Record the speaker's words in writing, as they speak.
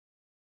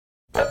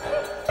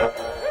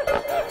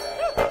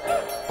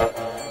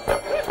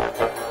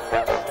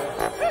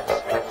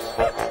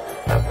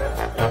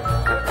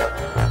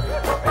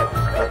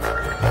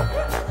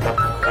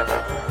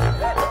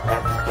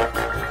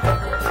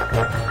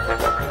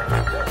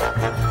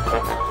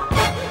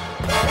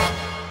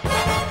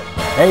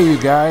Hey you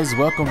guys,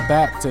 welcome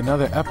back to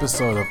another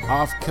episode of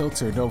Off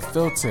Kilter, No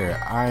Filter.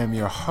 I am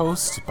your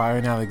host,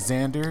 Byron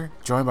Alexander,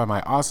 joined by my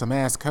awesome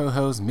ass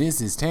co-host,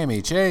 Mrs.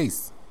 Tammy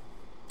Chase.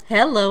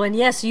 Hello, and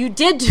yes, you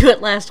did do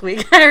it last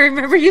week. I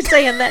remember you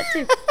saying that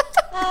too.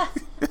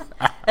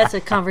 That's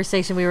a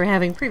conversation we were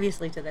having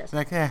previously to this.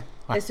 Like, yeah.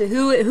 As to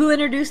who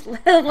introduced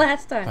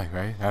last time. Like,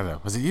 right? I don't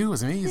know. Was it you?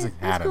 Was it me? He's like,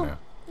 I don't know.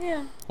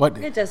 Yeah. What?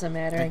 It doesn't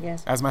matter, I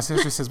guess. As my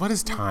sister says, what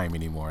is time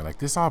anymore? Like,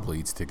 this all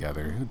bleeds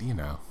together. Who, you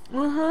know.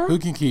 Uh-huh. Who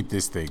can keep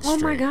this thing straight? Oh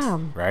my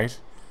God. Right?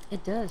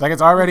 It does. Like,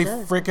 it's already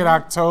freaking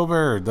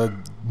October, the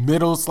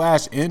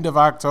middle/end of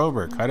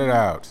October. Mm-hmm. Cut it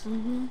out.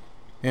 Mm-hmm.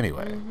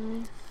 Anyway.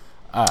 Mm-hmm.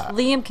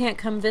 Liam can't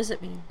come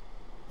visit me.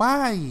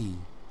 Why?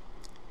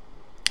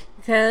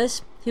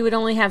 Because he would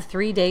only have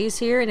 3 days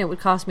here, and it would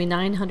cost me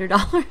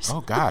 $900.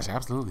 Oh, gosh,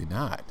 absolutely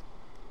not.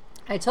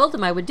 I told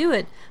him I would do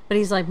it, but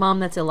he's like,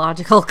 Mom, that's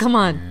illogical. Come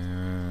on.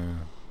 Yeah.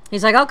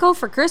 He's like, I'll go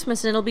for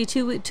Christmas, and it'll be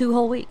two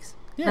whole weeks.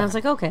 Yeah. And I was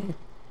like, okay.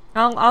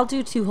 I'll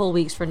do 2 whole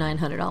weeks for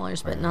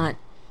 $900, but not.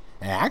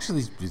 And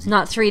actually,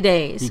 not 3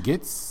 days. He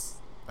gets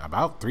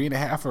about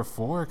 3.5 or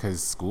 4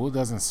 because school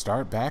doesn't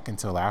start back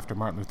until after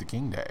Martin Luther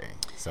King Day.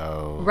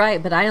 So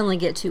right, but I only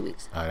get 2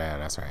 weeks. Oh, yeah,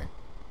 that's right.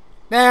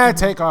 Nah,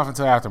 take off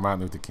until after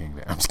Martin Luther King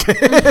Day. I'm just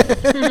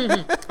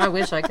kidding. I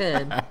wish I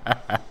could,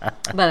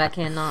 but I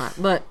cannot.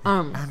 But I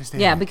understand.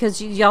 yeah,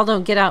 because y'all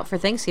don't get out for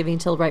Thanksgiving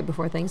until right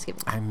before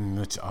Thanksgiving.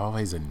 Which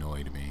always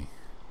annoyed me.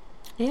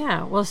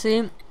 Yeah, well,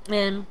 see,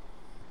 and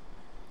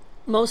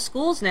most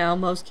schools now,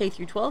 most K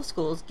through 12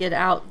 schools, get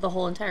out the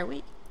whole entire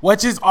week.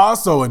 Which is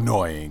also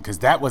annoying because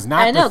that was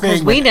not I know, the thing.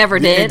 because we never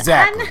did.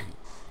 Exactly.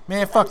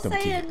 Man, fuck them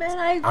kids. Man,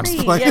 I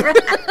agree.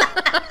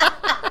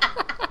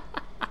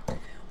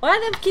 Why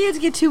them kids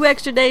get 2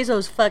 extra days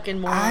those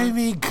fucking morons? I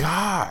mean,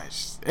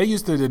 gosh. It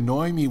used to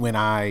annoy me when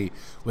I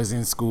was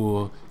in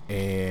school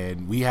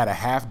and we had a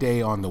half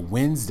day on the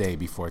Wednesday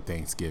before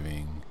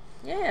Thanksgiving.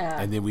 Yeah.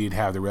 And then we'd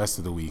have the rest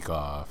of the week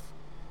off.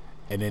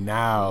 And then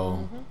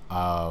now,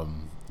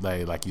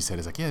 like you said,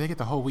 it's like, yeah, they get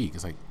the whole week.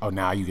 It's like, oh,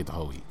 now you get the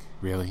whole week.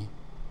 Really?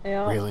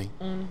 Yeah. Really?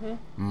 Mm-hmm.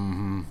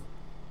 Mm-hmm.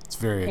 It's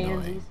very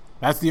annoying.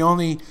 That's the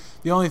only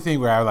thing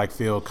where I like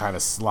feel kind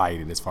of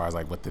slighted as far as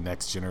like what the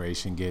next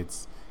generation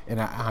gets. And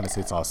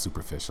honestly, it's all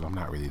superficial. I'm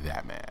not really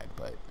that mad,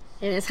 but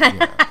it is. You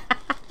know.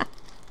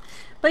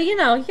 But you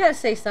know, you gotta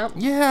say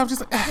something. Yeah, I'm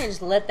just like, you can't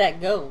just let that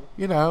go.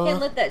 You know, you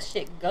can't let that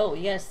shit go.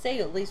 You gotta say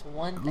at least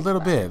one thing. A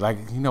little bit, like,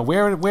 you know,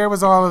 where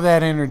was all of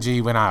that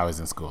energy when I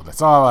was in school?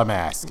 That's all I'm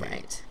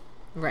asking.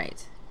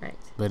 Right.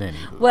 But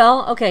anyway.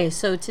 Well, okay.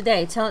 So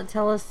today,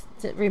 tell us,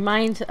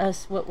 remind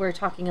us what we're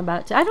talking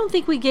about. I don't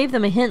think we gave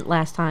them a hint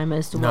last time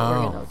as to what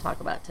we're going to talk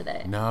about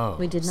today. No,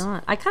 we did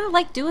not. I kind of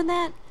like doing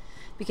that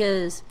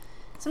because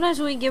sometimes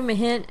when we give them a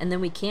hint and then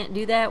we can't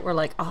do that, we're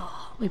like,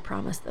 oh, we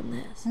promised them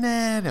this.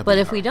 Nah, but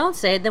if we don't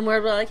say it, then we're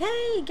like,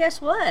 hey,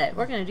 guess what?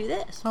 We're going to do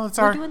this. Well,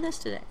 we're doing this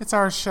today. It's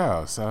our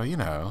show, so you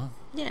know.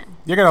 Yeah.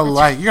 You're gonna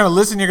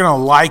listen. You're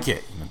gonna like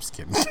it. I'm just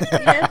kidding.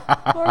 Yeah.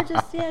 Or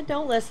just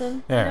don't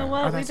listen. Yeah. You know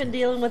what? We've been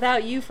dealing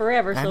without you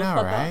forever. I so know,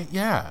 fuck right? off.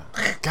 Yeah.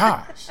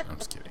 Gosh, I'm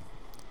just kidding.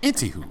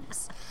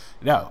 Anywho's.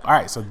 No. All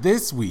right. So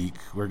this week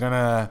we're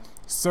gonna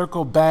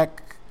circle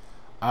back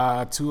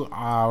to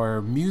our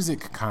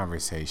music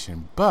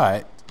conversation,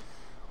 but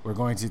we're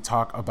going to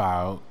talk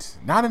about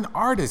not an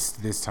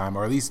artist this time,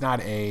 or at least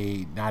not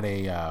a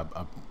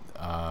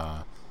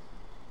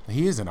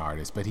he is an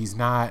artist, but he's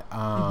not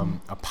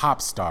a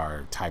pop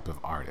star type of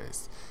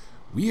artist.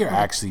 We are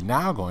actually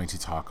now going to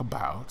talk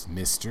about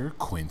Mr.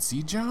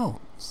 Quincy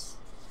Jones.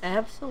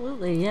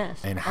 Absolutely, yes.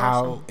 And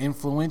how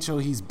influential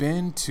he's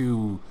been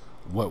to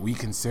what we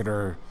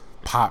consider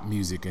pop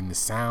music and the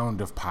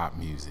sound of pop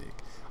music.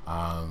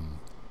 And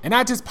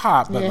not just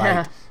pop, but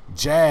like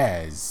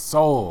jazz,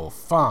 soul,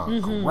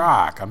 funk,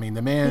 rock. I mean,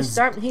 the man.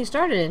 He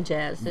started in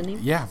jazz, didn't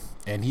he? Yeah,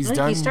 and he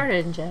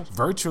started in jazz.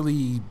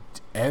 Virtually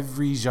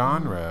every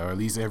genre, or at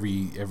least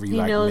every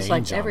he knows main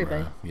like genre.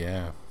 Everybody.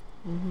 Yeah.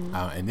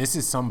 And this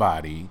is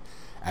somebody,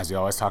 as we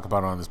always talk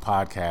about on this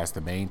podcast,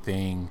 the main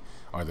thing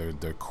or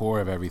the core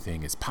of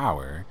everything is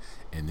power.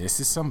 And this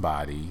is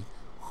somebody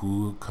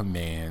who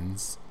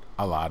commands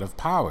a lot of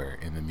power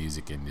in the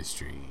music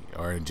industry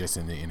or just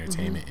in the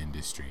entertainment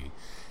industry.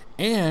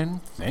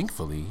 And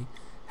thankfully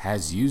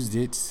has used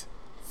it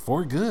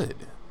for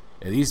good,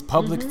 at least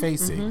public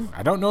facing.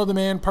 I don't know the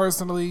man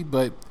personally,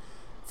 but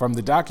from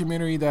the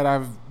documentary that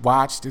I've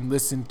watched and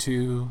listened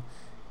to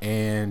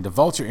and the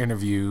Vulture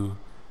interview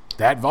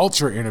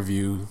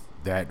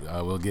that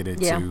we'll get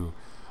into,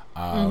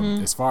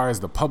 as far as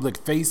the public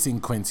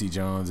facing Quincy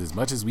Jones, as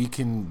much as we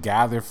can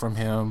gather from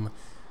him,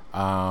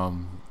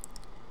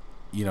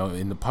 you know,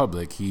 in the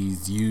public,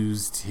 he's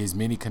used his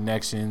many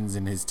connections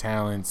and his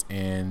talents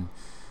and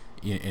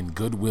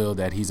goodwill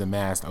that he's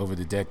amassed over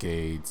the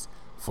decades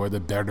for the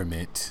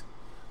betterment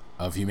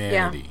of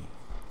humanity. Yeah.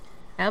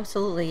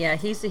 Absolutely, yeah.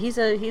 He's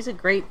a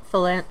great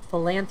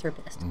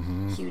philanthropist.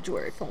 Huge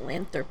word,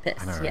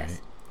 philanthropist. I know, yes.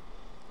 Right?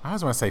 I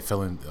always want to say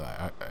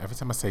every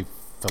time I say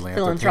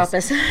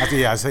Philanthropist.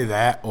 I say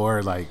that,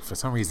 or like for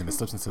some reason it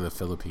slips into the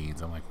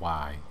Philippines. I'm like,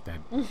 why? That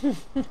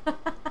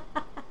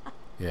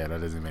yeah,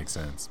 that doesn't make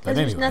sense. But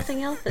anyway. There's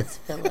nothing else that's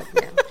Philip.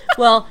 Yeah.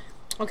 Well,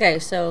 okay,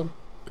 so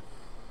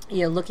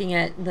looking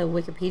at the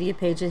Wikipedia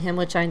page of him,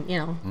 which I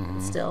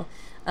still,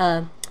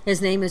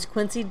 his name is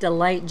Quincy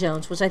Delight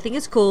Jones, which I think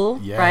is cool,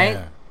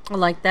 right? I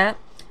like that.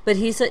 But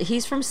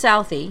he's from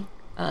Southie,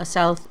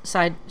 South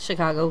Side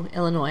Chicago,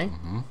 Illinois.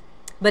 Mm-hmm.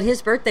 But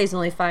his birthday's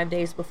only 5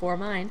 days before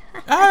mine.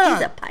 He's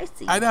a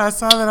Pisces. I know. I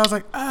saw that. I was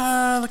like,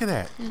 look at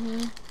that.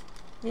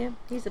 Mm-hmm. Yeah,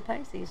 he's a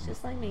Pisces,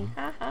 just like me.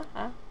 Ha ha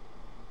ha.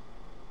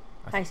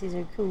 Pisces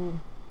are cool.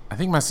 I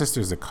think my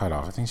sister's a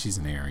cutoff. I think she's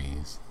an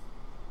Aries.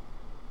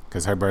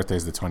 Because her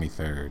birthday's the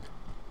 23rd.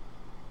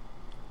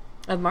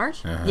 Of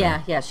March? Uh-huh.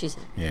 Yeah, she's...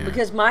 Yeah.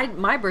 Because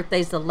my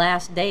birthday's the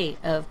last day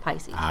of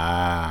Pisces.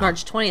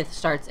 March 20th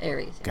starts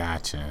Aries.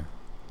 Gotcha.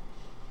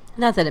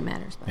 Not that it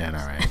matters. Yeah, no,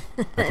 right.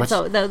 Like,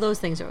 so those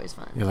things are always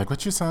fun. You're like,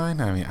 what's your sign?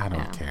 I mean, I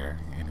don't care.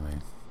 Anyway.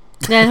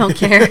 Yeah, I don't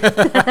care.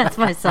 That's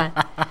my sign.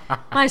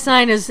 My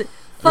sign is...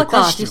 Fuck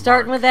off. You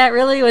starting with that,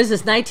 really? Was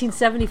this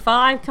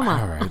 1975? Come on.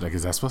 All right. Like,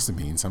 is that supposed to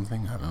mean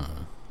something? I don't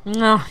know.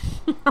 No.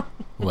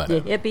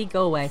 Whatever. Hippie,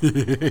 go away.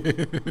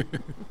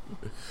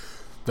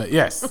 But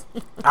yes,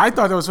 I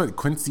thought that was funny.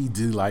 Quincy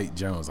Delight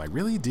Jones. Like,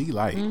 really?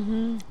 Delight?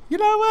 Mm-hmm. You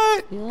know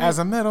what? As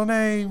a middle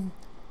name,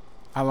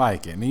 I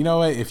like it. And you know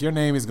what? If your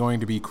name is going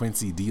to be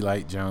Quincy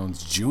Delight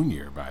Jones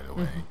Jr., by the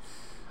way.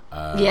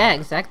 Yeah,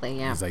 exactly.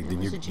 Yeah. It's like,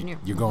 then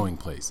you're going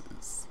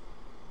places.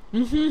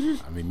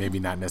 Mm-hmm. I mean,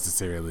 maybe not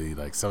necessarily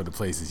like some of the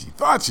places you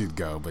thought you'd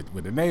go, but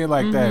with a name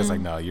like that, it's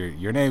like, no,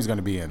 your name's going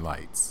to be in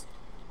lights.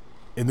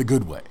 In the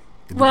good way.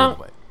 Yeah.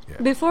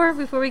 Before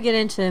we get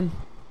into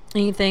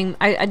anything,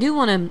 I do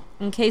want to,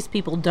 in case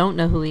people don't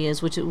know who he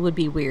is, which it would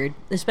be weird,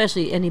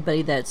 especially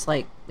anybody that's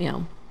like,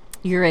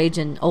 your age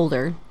and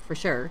older, for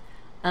sure.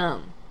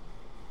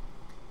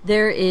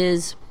 There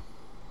is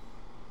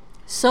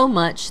so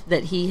much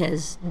that he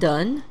has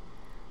done,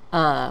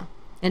 and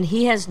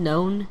he has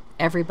known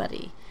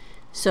everybody.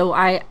 So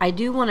I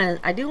do want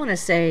to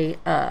say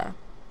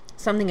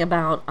something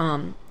about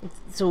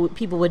so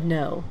people would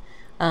know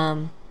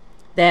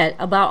that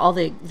about all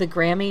the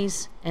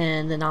Grammys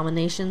and the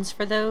nominations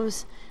for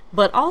those,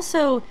 but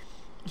also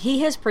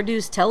he has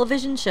produced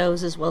television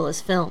shows as well as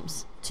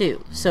films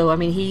too. So I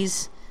mean,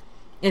 he's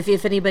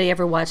if anybody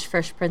ever watched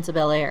Fresh Prince of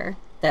Bel-Air,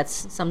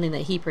 that's something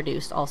that he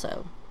produced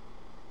also.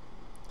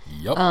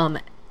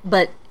 Yep.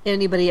 But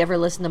anybody ever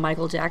listened to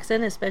Michael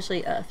Jackson,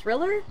 especially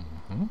Thriller?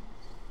 Mm-hmm.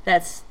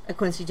 That's a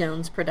Quincy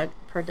Jones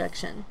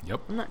production.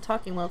 Yep. I'm not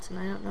talking well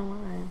tonight. I don't know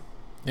why.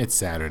 It's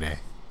Saturday.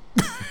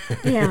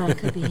 Yeah, it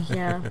could be.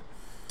 Yeah.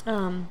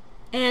 And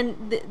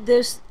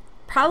there's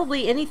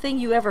probably anything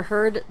you ever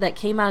heard that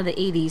came out of the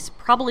 80s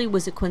probably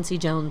was a Quincy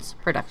Jones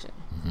production.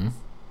 Mm-hmm.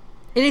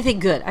 Anything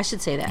good, I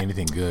should say that.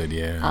 Anything good,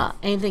 yeah.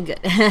 Anything good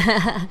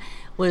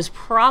was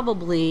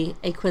probably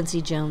a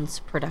Quincy Jones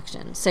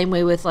production. Same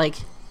way with like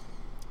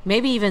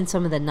maybe even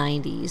some of the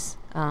 90s.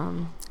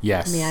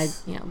 Yes. I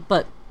mean,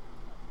 but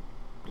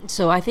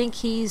so I think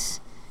he's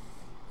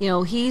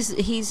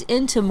he's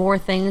into more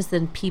things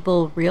than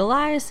people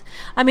realize.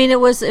 I mean,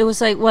 it was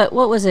like what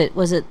was it?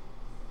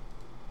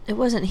 He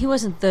wasn't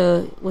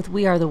with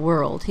We Are the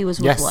World. He was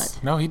with what?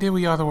 No, he did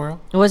We Are the World.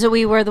 Was it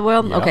We Were the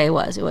World? Yep. Okay, it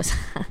was.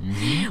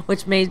 Mm-hmm.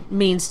 Which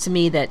means to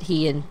me that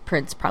he and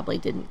Prince probably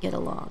didn't get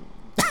along.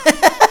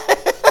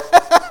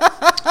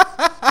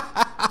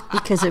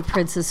 Because of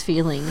Prince's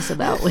feelings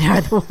about We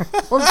Are the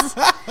World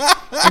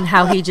and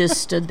how he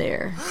just stood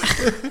there.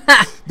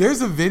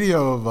 There's a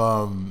video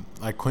of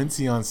like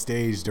Quincy on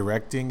stage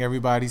directing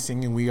everybody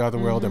singing We Are the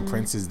World, and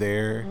Prince is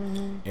there,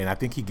 and I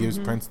think he gives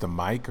Prince the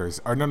mic or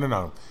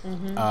no.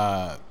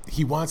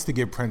 He wants to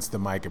give Prince the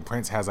mic, and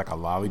Prince has like a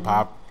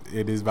lollipop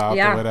in his mouth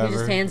or whatever. He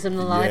just hands him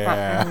the lollipop.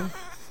 Yeah.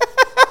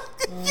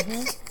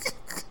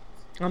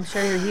 I'm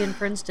sure he and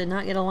Prince did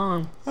not get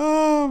along.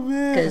 Oh,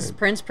 man. Because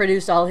Prince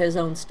produced all his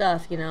own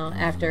stuff,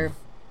 after.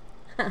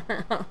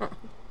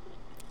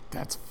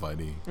 That's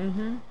funny.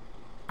 Mm-hmm.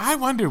 I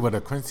wonder what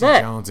a Quincy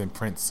Jones and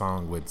Prince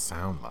song would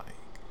sound like.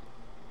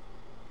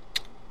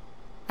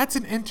 That's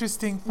an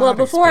interesting thought. Well,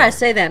 before I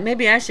say that,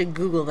 maybe I should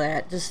Google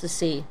that just to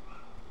see.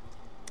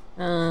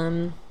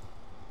 Let's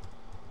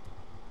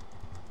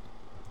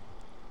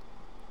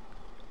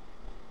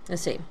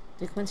see.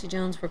 Did Quincy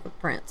Jones work with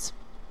Prince?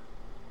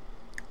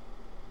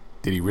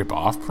 Did he rip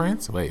off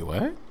Prince? Wait,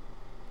 what?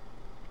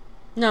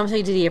 No, I'm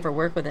saying, did he ever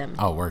work with him?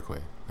 Oh, work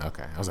with.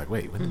 Okay. I was like,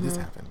 wait, when did this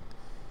happen?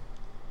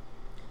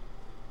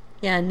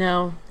 Yeah,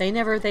 no. They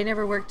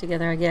never worked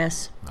together, I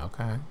guess.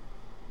 Okay.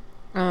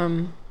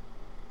 I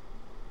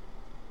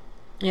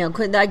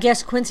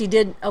guess Quincy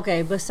did,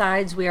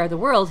 besides We Are the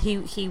World,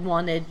 he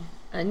wanted,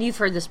 and you've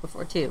heard this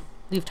before too.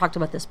 We've talked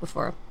about this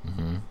before.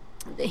 Mm-hmm.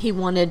 He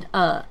wanted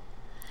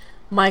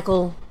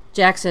Michael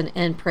Jackson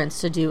and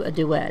Prince to do a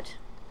duet.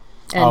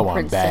 And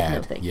Prince said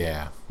no thank you.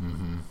 Yeah.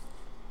 Mm-hmm.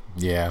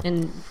 Yeah.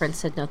 And Prince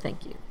said no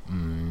thank you.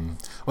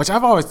 Which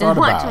I've always thought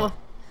about.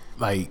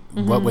 Like,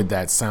 what would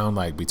that sound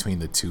like between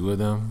the two of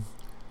them?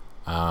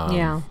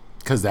 Yeah.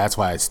 Because that's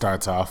why it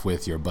starts off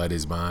with your butt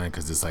is mine,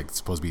 because it's like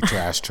supposed to be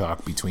trash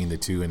talk between the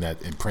two,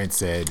 and Prince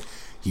said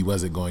he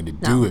wasn't going to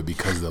do it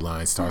because the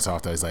line starts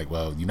off that it's like,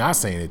 well, you're not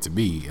saying it to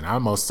me, and I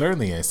most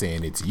certainly ain't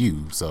saying it to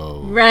you.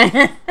 So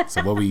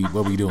so what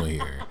we doing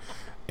here?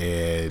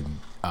 And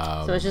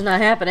so it's just not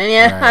happening.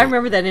 Yeah, right. I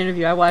remember that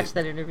interview. I watched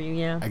that interview.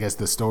 Yeah. I guess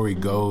the story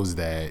goes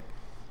that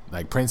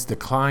like Prince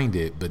declined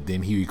it, but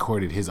then he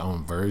recorded his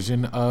own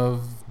version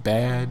of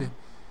Bad.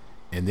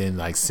 And then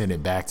like send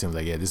it back to him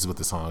like, yeah, this is what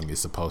the song is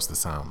supposed to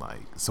sound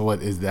like. So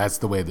that's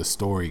the way the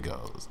story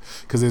goes.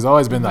 Because there's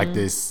always been like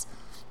this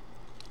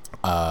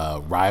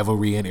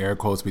rivalry in air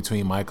quotes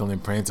between Michael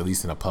and Prince, at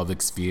least in a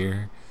public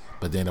sphere.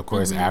 But then of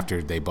course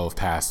after they both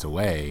passed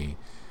away,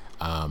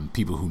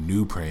 people who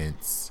knew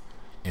Prince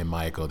and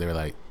Michael, they were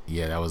like,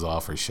 yeah, that was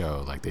all for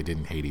show. Like they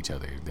didn't hate each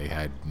other. They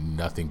had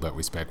nothing but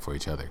respect for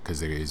each other.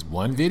 Because there is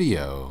one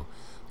video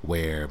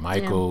where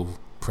Michael,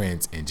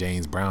 Prince, and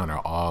James Brown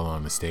are all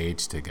on the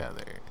stage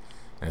together.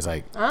 And it's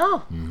like,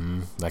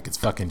 like it's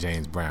fucking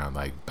James Brown.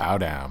 Like bow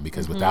down,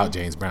 because without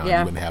James Brown, you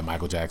wouldn't have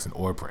Michael Jackson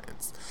or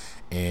Prince.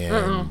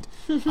 And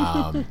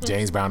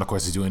James Brown, of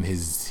course, is doing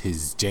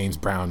his James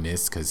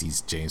Brownness because he's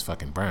James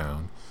fucking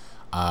Brown.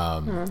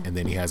 And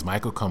then he has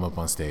Michael come up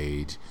on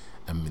stage,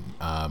 and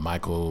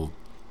Michael,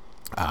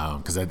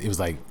 because it was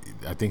like,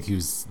 I think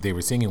they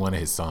were singing one of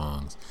his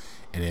songs,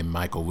 and then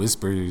Michael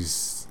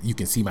whispers. You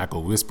can see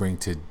Michael whispering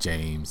to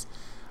James.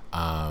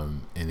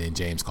 And then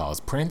James calls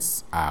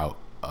Prince out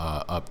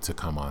up to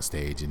come on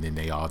stage, and then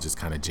they all just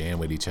kind of jam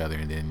with each other,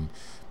 and then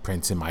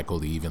Prince and Michael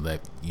leave and let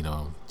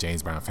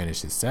James Brown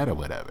finish his set or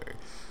whatever.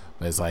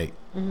 But it's like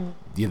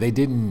yeah, they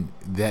didn't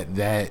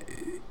that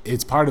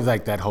it's part of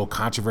like that whole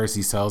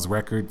controversy sells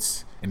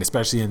records, and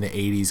especially in the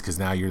 80s, because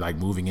now you're like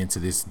moving into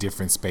this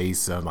different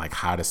space of like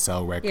how to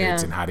sell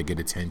records and how to get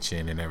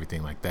attention and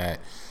everything like that.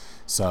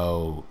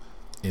 So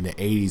in the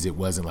 80s it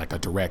wasn't like a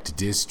direct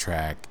diss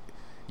track.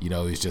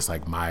 It's just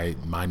like my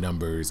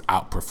numbers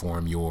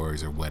outperform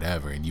yours or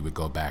whatever, and you would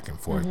go back and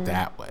forth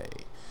that way.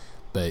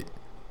 But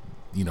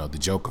the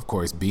joke, of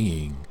course,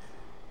 being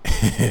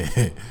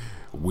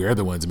we're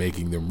the ones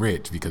making them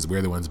rich because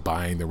we're the ones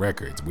buying the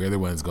records. We're the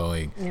ones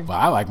going, well,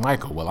 I like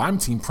Michael. Well, I'm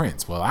Team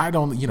Prince. Well, I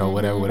don't,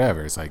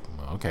 whatever. It's like,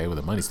 okay, well,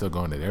 the money's still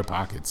going to their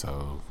pocket,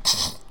 so.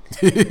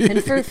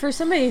 And for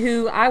somebody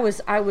who I was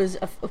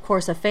of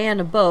course a fan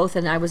of both,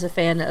 and I was a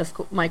fan of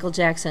Michael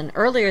Jackson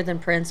earlier than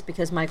Prince,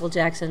 because Michael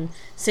Jackson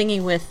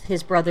singing with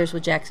his brothers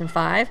with Jackson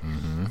 5,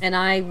 and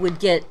I would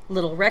get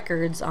little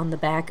records on the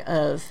back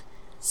of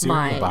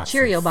my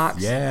Cheerio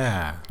box.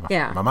 Yeah.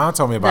 My mom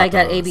told me about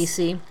that. I got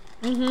ABC.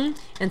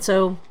 And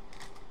so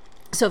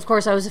of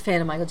course I was a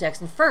fan of Michael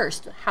Jackson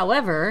first.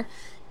 However,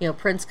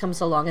 Prince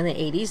comes along in the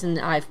 80s, and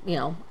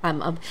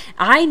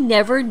I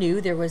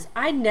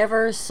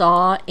never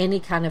saw any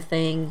kind of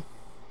thing.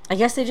 I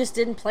guess they just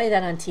didn't play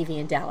that on TV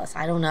in Dallas.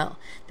 I don't know.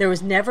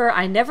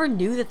 I never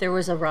knew that there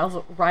was a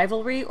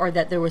rivalry, or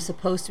that there was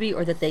supposed to be,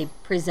 or that they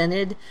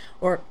presented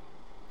or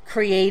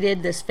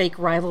created this fake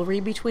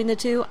rivalry between the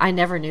two. I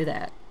never knew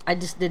that. I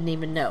just didn't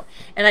even know.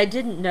 And I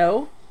didn't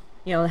know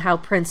how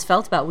Prince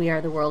felt about We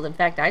Are the World. In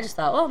fact, I just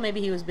thought, oh,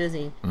 maybe he was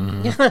busy.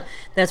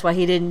 That's why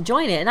he didn't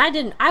join it.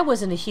 And I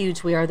wasn't a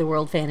huge We Are the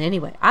World fan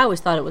anyway. I always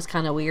thought it was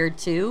kind of weird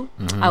too.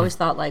 I always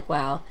thought like,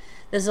 wow,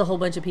 this is a whole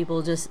bunch of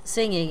people just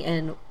singing,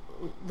 and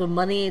the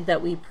money that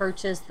we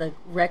purchased the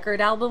record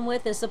album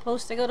with is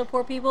supposed to go to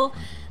poor people.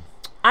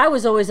 I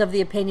was always of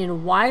the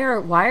opinion, why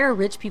are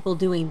rich people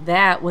doing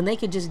that when they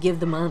could just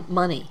give them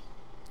money?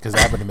 Because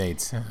that would have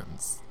made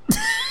sense.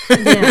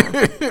 Yeah,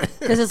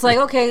 because it's like,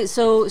 okay,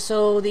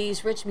 so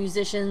these rich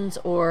musicians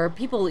or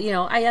people,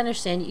 I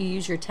understand you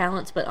use your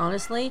talents, but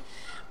honestly,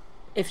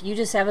 if you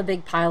just have a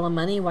big pile of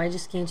money, why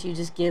can't you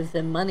just give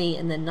them money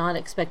and then not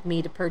expect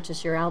me to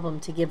purchase your album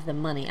to give them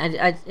money?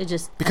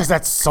 Because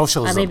that's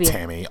socialism,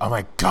 Tammy. Oh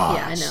my gosh.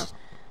 Yeah, I know.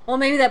 Well,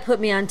 maybe that put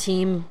me on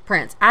Team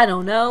Prince. I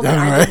don't know, but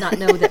I did not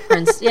know that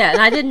Prince. Yeah, and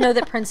I didn't know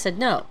that Prince said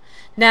no.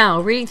 Now,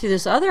 reading through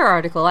this other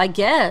article, I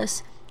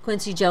guess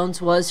Quincy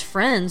Jones was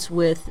friends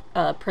with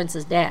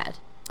Prince's dad.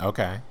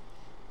 Okay.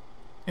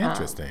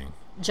 Interesting.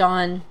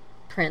 John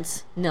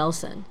Prince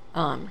Nelson.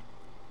 So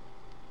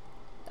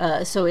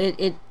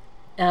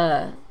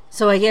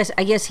I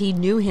guess he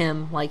knew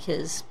him like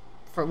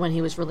for when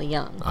he was really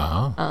young.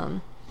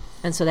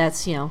 And so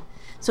that's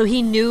so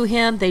he knew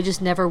him. They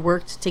just never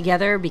worked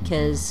together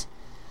because,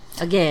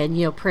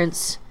 again,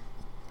 Prince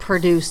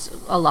produced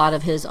a lot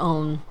of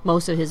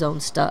most of his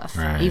own stuff.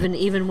 Right.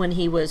 Even when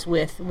he was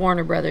with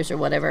Warner Brothers or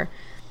whatever,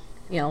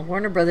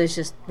 Warner Brothers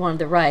just wanted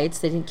the rights.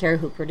 They didn't care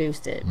who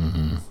produced it.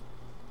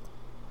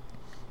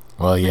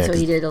 Well, yeah. And so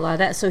he did a lot of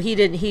that. So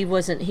he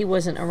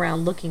wasn't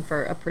around looking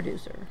for a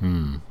producer.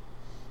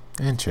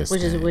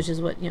 Interesting. Which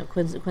is what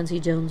Quincy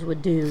Jones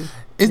would do.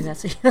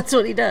 That's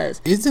what he does.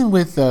 Isn't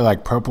with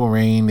like Purple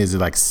Rain? Is it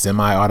like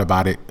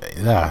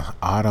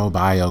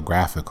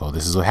autobiographical?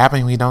 This is what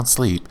happens when you don't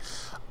sleep.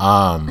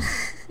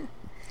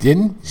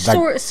 Didn't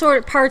like, sort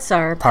of parts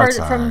are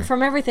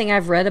from everything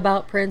I've read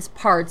about Prince.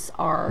 Parts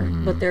are,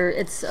 but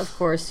it's of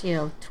course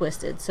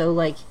twisted. So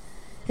like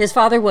His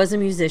father was a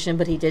musician,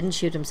 but he didn't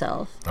shoot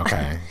himself.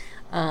 Okay.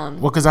 Well,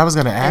 because I was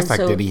going to ask,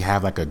 like, did he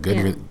have, like, a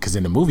good... Because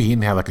in the movie, he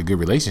didn't have, like, a good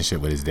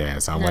relationship with his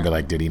dad. So I wonder,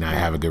 like, did he not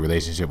have a good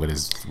relationship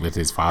with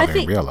his father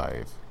in real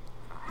life?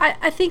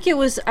 I think it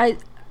was...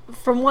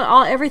 From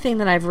everything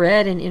that I've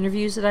read and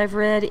interviews that I've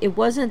read, it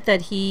wasn't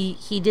that he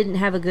didn't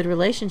have a good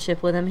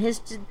relationship with him. His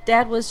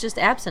dad was just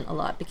absent a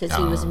lot because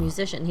he was a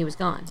musician. He was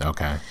gone.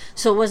 Okay.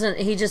 So it wasn't...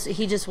 He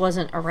just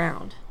wasn't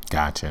around.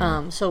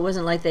 Gotcha. So it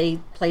wasn't like they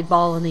played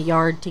ball in the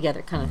yard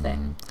together kind of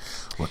thing.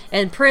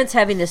 And Prince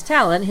having this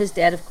talent, his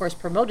dad, of course,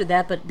 promoted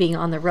that, but being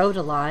on the road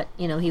a lot,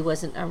 he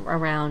wasn't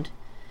around.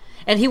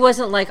 And he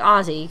wasn't like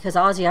Ozzy, because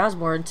Ozzy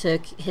Osbourne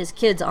took his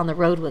kids on the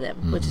road with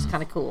him, which is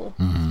kind of cool.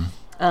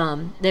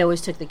 They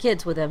always took the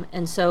kids with him,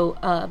 and so,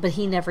 but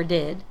he never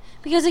did.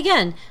 Because,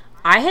 again,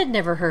 I had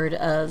never heard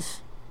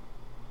of,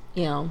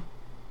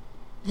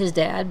 his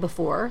dad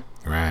before.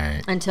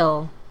 Right.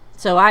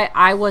 So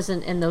I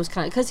wasn't in those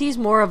kind of, because he's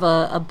more of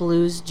a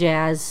blues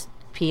jazz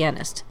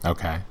pianist.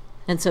 Okay.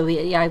 And so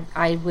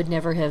I would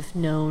never have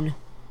known,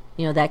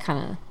 that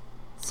kind of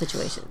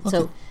situation. Okay.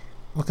 So,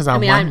 because I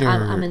wonder...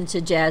 I'm into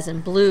jazz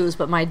and blues,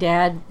 but my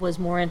dad was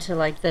more into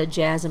like the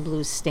jazz and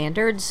blues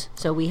standards.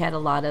 So we had a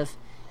lot of,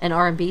 and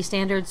R&B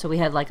standards. So we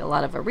had like a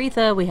lot of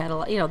Aretha. We had a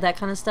lot, that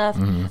kind of stuff.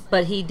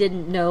 But he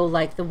didn't know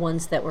like the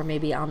ones that were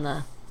maybe on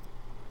the,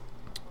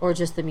 or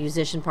just the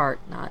musician part,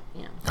 not,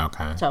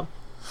 Okay. So.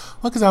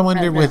 Well, because I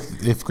wonder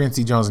if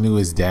Quincy Jones knew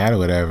his dad or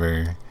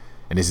whatever,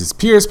 and this is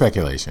pure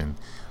speculation.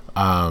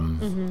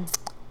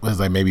 Was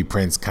like maybe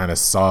Prince kind of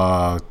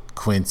saw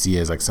Quincy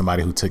as like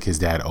somebody who took his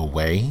dad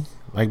away,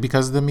 like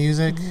because of the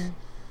music,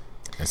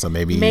 and so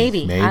maybe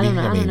I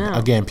don't know.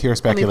 Again, pure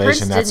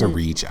speculation. That's a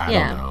reach. I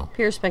don't know.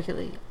 Pure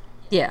speculation.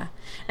 Yeah,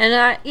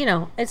 and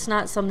it's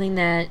not something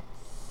that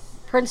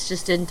Prince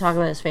just didn't talk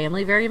about his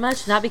family very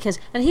much. Not because,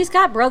 and he's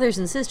got brothers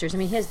and sisters. I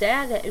mean, his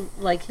dad,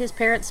 like his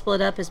parents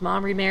split up. His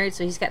mom remarried,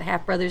 so he's got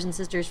half brothers and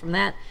sisters from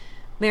that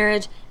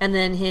marriage, and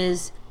then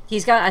he's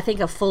got, I think,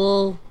 a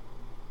full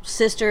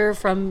sister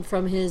from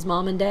his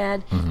mom and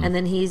dad, and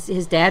then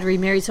his dad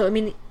remarried. So I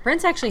mean,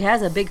 Prince actually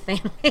has a big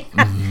family.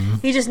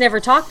 He just never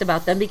talked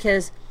about them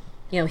because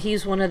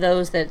he's one of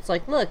those that's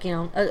like, look,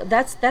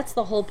 that's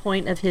the whole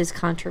point of his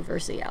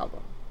Controversy album.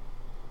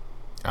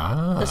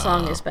 The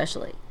song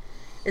especially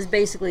is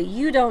basically,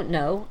 you don't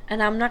know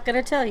and I'm not going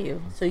to tell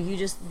you, so you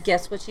just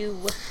guess what you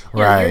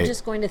know, you're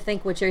just going to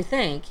think what you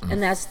think,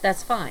 and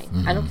that's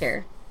fine. I don't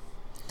care.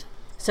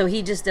 So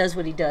he just does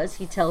what he does.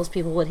 He tells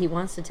people what he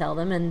wants to tell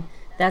them, and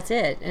that's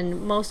it.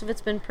 And most of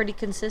it's been pretty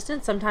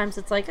consistent. Sometimes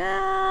it's like,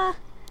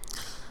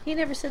 he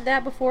never said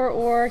that before,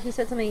 or he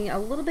said something a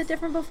little bit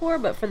different before,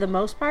 but for the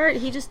most part,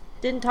 he just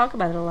didn't talk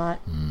about it a lot.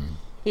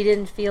 He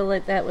didn't feel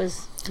like that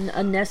was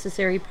a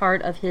necessary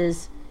part of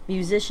his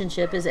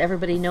musicianship, is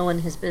everybody knowing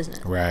his business.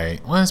 Right.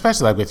 Well,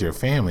 especially like with your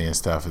family and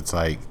stuff, it's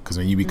like, because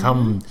when you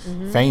become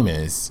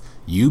famous,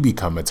 you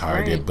become a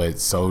target, but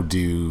so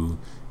do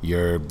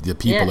the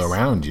people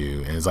around you.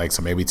 And it's like,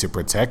 so maybe to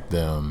protect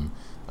them,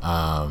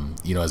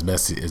 as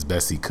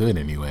best he could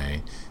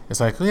anyway. It's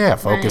like,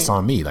 focus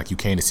on me. Like, you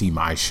came to see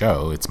my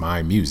show. It's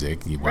my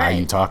music. Why are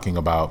you talking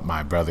about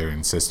my brother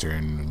and sister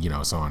and,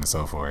 so on and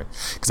so forth?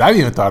 Because I've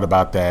even thought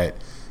about that,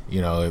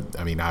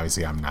 I mean,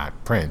 obviously I'm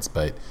not Prince,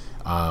 but,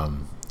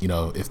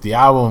 if the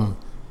album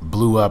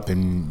blew up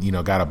and,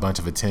 got a bunch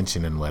of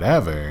attention and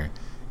whatever,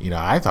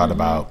 I thought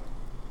about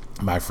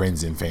my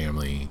friends and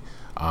family.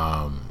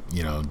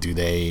 Do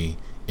they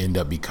end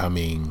up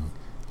becoming,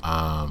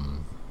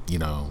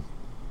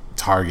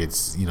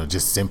 targets,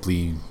 just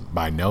simply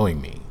by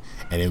knowing me?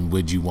 And then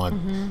would you want,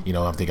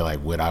 I'm thinking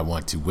like, would I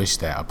want to wish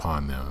that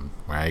upon them,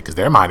 right? Because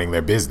they're minding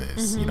their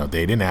business.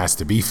 They didn't ask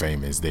to be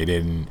famous. They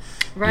didn't,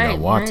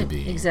 want to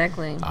be.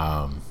 Exactly.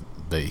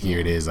 But here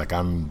it is, like,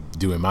 I'm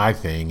doing my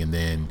thing, and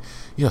then,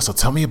 so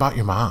tell me about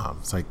your mom.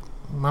 It's like,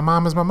 my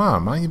mom is my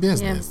mom. Mind your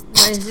business.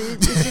 Yeah,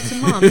 it's a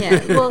mom.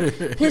 Yeah. Well,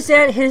 his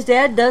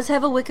dad does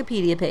have a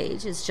Wikipedia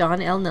page. It's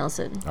John L.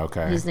 Nelson.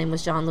 Okay. His name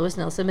was John Lewis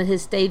Nelson, but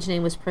his stage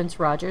name was Prince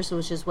Rogers,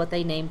 which is what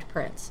they named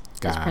Prince.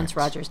 Gotcha. Prince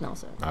Rogers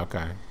Nelson.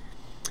 Okay.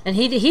 And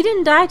he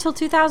didn't die till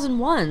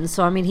 2001.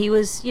 So I mean, he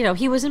was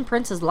in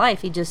Prince's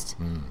life. He just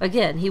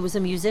again, he was a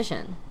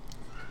musician.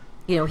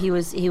 He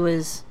was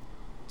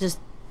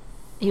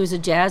a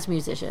jazz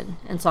musician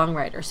and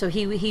songwriter. So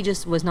he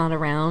just was not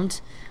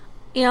around.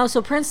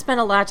 So Prince spent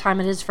a lot of time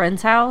at his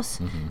friend's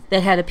house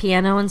that had a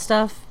piano and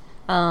stuff,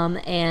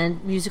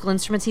 and musical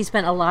instruments. He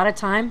spent a lot of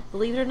time,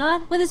 believe it or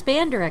not, with his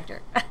band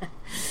director.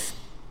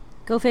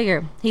 Go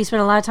figure. He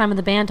spent a lot of time in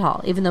the band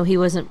hall, even though he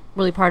wasn't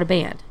really part of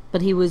band.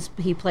 But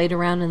he played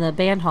around in the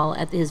band hall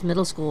at his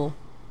middle school,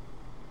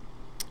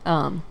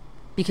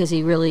 because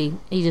he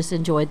just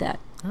enjoyed that.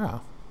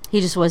 Oh. He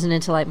just wasn't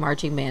into like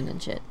marching band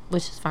and shit,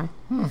 which is fine.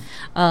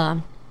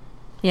 Yeah.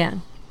 Okay.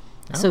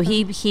 So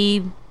he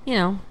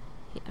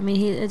I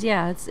mean,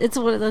 it's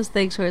one of those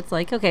things where it's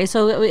like, okay,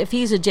 so if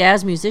he's a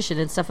jazz musician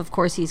and stuff, of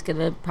course he's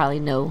gonna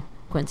probably know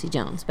Quincy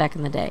Jones back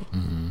in the day.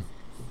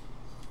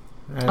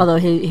 Although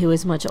he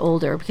was much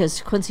older,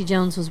 because Quincy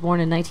Jones was born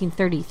in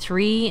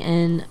 1933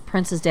 and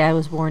Prince's dad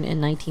was born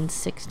in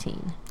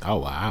 1916. Oh,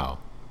 wow.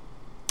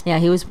 Yeah,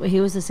 he was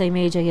the same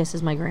age, I guess,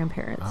 as my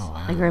grandparents. Oh,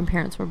 wow. My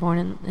grandparents were born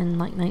in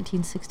like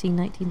 1916,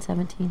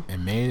 1917.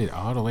 And made it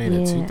all the way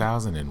to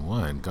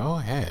 2001. Go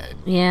ahead.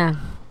 Yeah,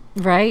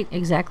 right?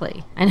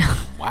 Exactly. I know.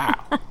 Wow.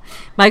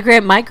 My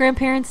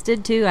grandparents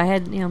did too. I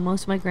had,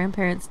 most of my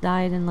grandparents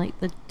died in like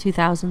the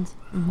 2000s.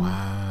 Mm-hmm.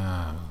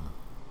 Wow.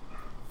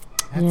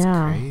 That's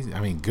crazy. I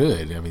mean,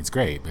 good. I mean, it's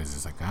great, but it's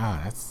just like,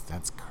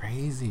 that's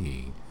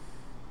crazy.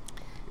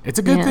 It's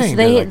a good thing so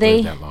they live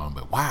that long,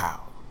 but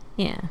wow.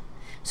 Yeah.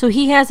 So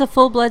he has a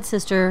full blood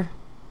sister,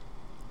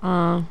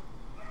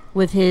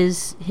 with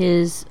his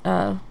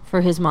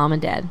for his mom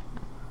and dad.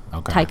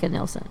 Okay. Tyka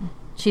Nilsson.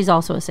 She's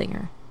also a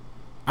singer.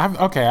 I've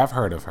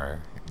heard of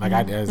her. Like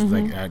I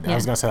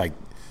was gonna say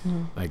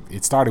like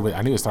it started with,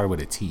 I knew it started with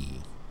a T.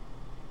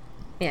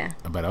 Yeah.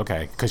 But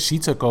okay, because she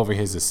took over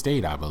his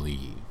estate, I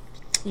believe.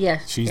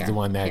 Yes. She's the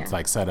one that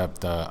like set up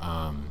the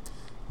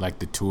like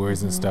the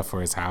tours and stuff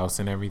for his house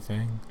and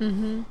everything.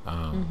 And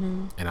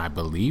I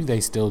believe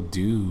they still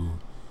do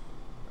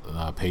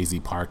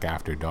Paisley Park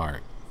after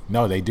dark.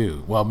 No, they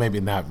do. Well,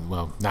 maybe not.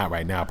 Well, not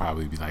right now.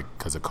 Probably be like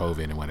because of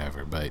COVID and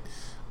whatever. But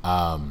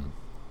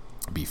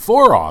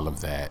before all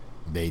of that,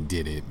 they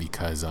did it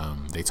because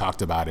they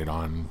talked about it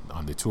on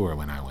the tour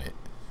when I went.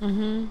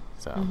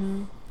 So,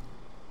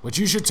 which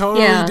you should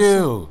totally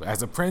do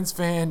as a Prince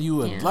fan. You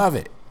would love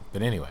it.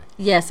 But anyway.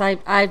 Yes,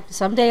 I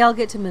someday I'll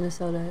get to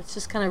Minnesota. It's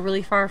just kind of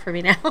really far for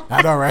me now.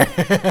 I know, right?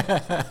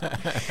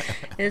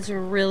 It's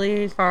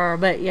really far,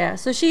 but yeah.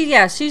 So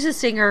she's a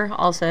singer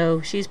also.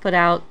 She's put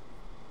out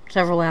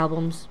several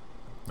albums.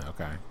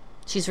 Okay.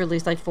 She's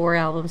released like 4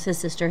 albums. His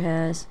sister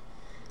has.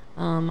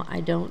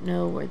 I don't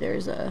know where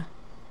there's a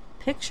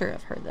picture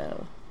of her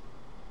though.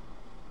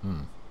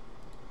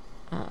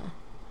 I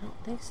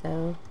don't think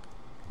so.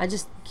 I'm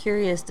just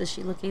curious. Does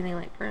she look anything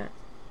like Prince?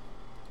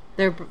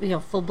 They're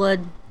full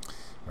blood.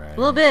 Right. A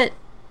little bit.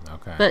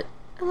 Okay. But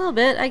a little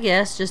bit, I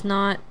guess. Just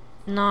not.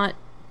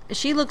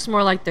 She looks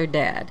more like their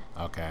dad.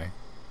 Okay.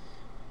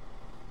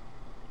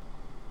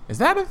 Is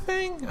that a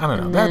thing? I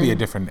don't know. That'd be a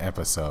different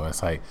episode.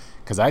 It's like,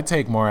 because I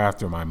take more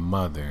after my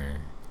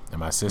mother, and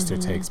my sister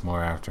takes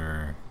more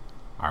after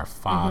our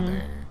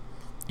father.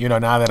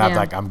 Now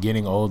that I'm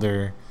getting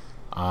older,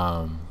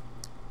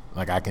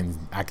 like I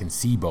can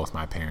see both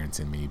my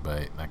parents in me,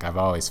 but like I've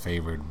always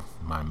favored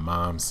my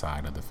mom's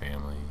side of the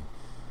family.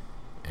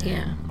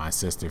 And my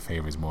sister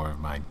favors more of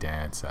my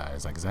dad's side.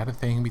 It's like, is that a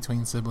thing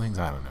between siblings?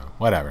 I don't know.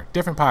 Whatever.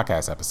 Different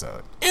podcast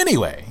episode.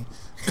 Anyway.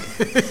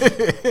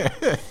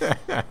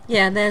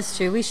 Yeah, that's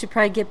true. We should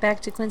probably get back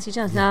to Quincy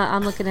Jones. Now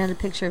I'm looking at a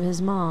picture of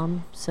his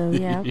mom. So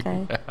yeah,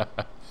 okay.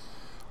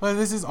 Well,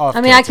 this is off.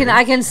 I mean,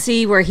 I can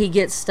see where he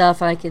gets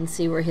stuff. I can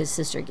see where his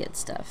sister gets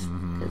stuff.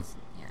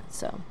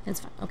 So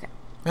it's fine. Okay.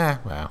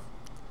 Well.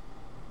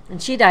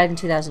 And she died in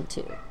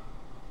 2002.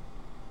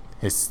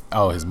 His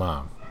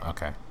mom.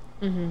 Okay.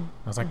 I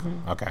was like,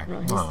 okay.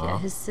 No,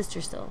 his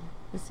sister's still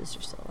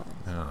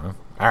alive.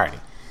 All righty.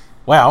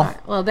 Well. All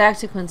right. Well, back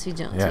to Quincy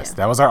Jones. Yes,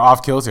 that was our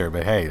off kilter,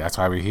 but hey, that's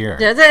why we're here.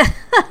 Yeah.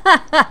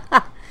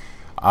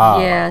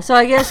 So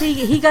I guess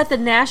he got the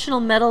National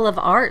Medal of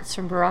Arts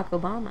from Barack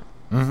Obama.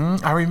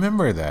 I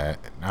remember that.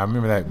 I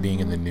remember that being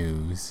in the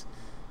news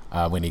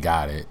when he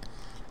got it.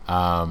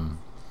 And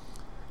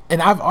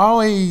I've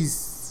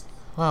always,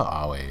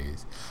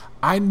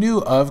 I knew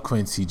of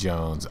Quincy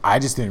Jones. I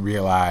just didn't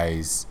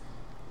realize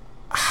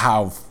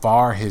how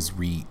far his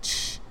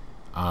reach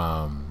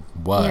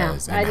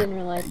was. Yeah, I didn't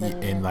realize that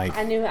either. And like,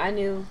 I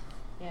knew.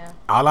 Yeah.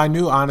 All I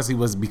knew, honestly,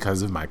 was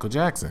because of Michael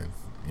Jackson.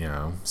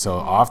 So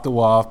Off the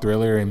Wall,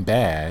 Thriller, and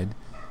Bad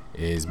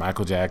is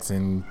Michael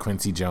Jackson,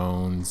 Quincy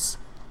Jones,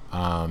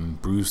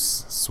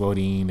 Bruce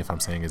Swodine, if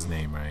I'm saying his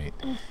name right,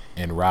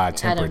 and Rod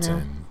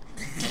Temperton.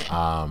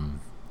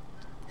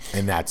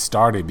 And that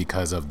started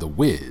because of The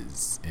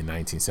Wiz in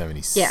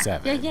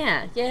 1977.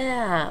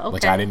 Yeah. Okay.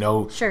 Which I didn't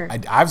know. Sure.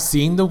 I've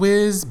seen The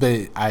Wiz,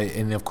 but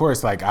and of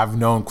course, like I've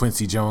known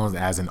Quincy Jones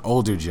as an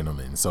older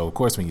gentleman. So of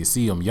course, when you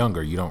see him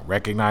younger, you don't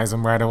recognize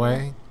him right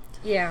away.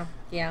 Yeah.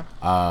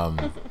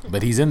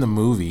 But he's in the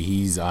movie.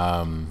 He's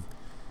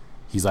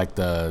like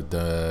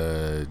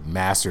the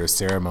master of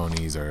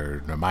ceremonies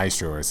or the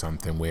maestro or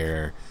something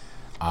where,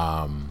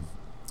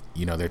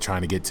 they're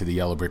trying to get to the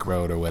yellow brick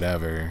road or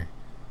whatever.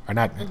 Or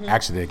not,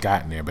 actually they've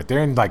gotten there, but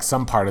they're in like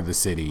some part of the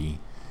city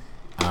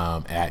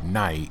at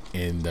night,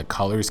 and the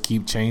colors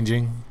keep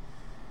changing,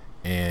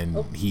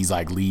 and he's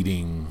like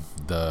leading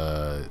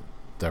the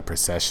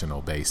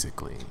processional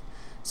basically.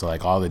 So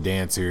like all the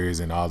dancers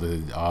and all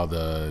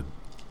the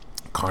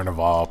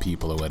carnival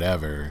people or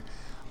whatever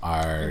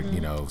are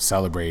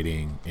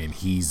celebrating, and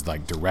he's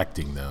like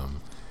directing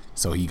them.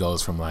 So he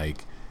goes from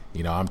like,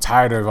 I'm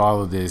tired of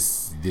all of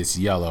this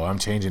yellow, I'm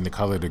changing the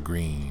color to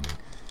green.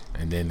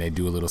 And then they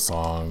do a little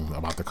song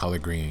about the color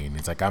green.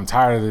 It's like, I'm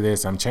tired of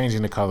this, I'm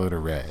changing the color to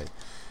red.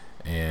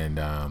 And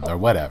or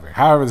whatever,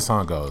 however the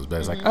song goes. But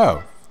it's like,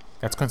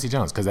 That's Quincy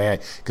Jones.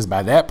 Because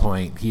by that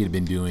point, he had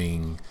been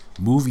doing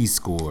movie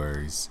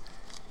scores,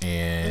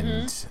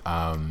 and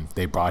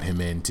they brought him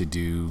in to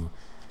do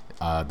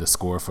the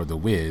score for The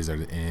Wiz,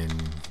 and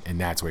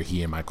that's where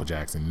he and Michael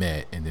Jackson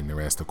met, and then the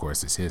rest, of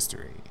course, is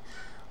history.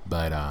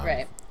 But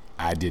right.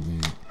 I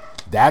didn't.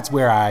 That's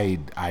where I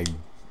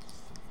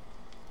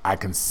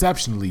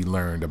conceptually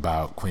learned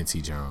about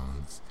Quincy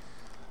Jones.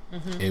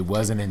 It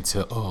wasn't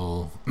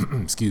until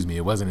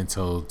it wasn't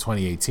until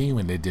 2018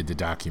 when they did the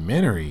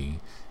documentary,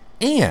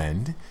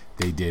 and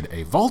they did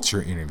a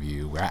Vulture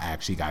interview where I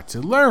actually got to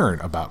learn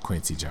about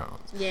Quincy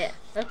Jones. Yeah.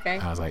 Okay.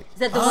 I was like, is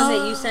that the one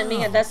that you sent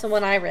me? That's the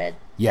one I read.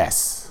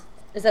 Yes.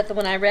 Is that the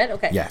one I read?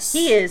 Okay. Yes.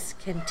 He is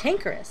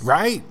cantankerous.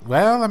 Right.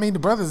 Well, I mean, the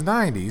brother's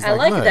 90s. I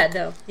like that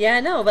though. Yeah, I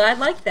know, but I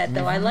like that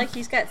though. I like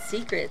he's got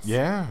secrets.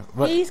 Yeah.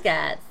 He's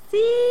got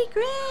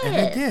secrets and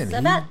again,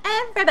 about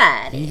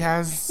everybody. He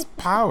has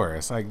power.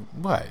 It's like,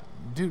 what?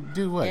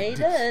 Do what? Yeah, he does.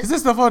 Because this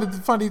is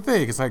the funny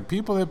thing. It's like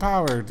people in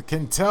power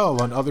can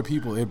tell on other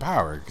people in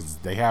power because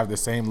they have the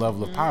same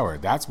level of power.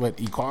 That's what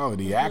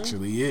equality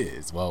actually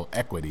is. Well,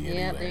 equity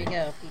anyway. Yeah, there you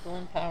go. People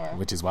in power.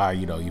 Which is why,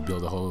 you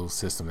build a whole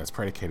system that's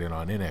predicated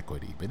on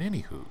inequity. But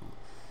anywho,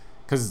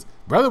 because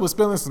brother was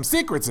spilling some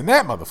secrets in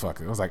that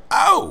motherfucker. I was like,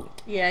 oh.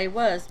 Yeah, he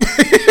was.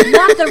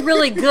 Not the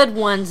really good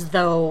ones,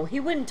 though. He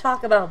wouldn't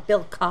talk about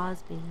Bill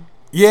Cosby.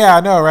 Yeah,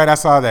 I know, right? I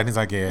saw that. And he's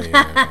like,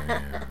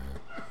 yeah.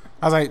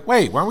 I was like,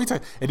 wait, weren't we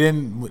talking?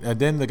 And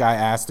then the guy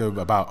asked him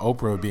about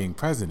Oprah being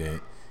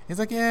president. He's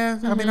like, yeah,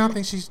 I mean, I don't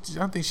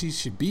think she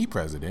should be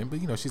president, but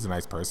she's a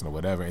nice person or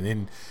whatever. And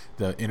then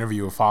the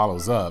interviewer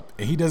follows up,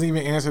 and he doesn't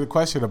even answer the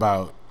question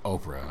about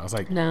Oprah. I was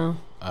like, no.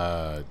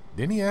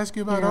 Didn't he ask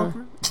you about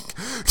Oprah?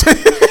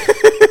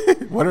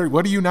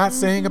 What are you not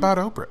saying about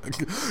Oprah?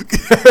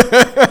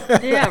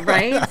 Yeah,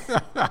 right.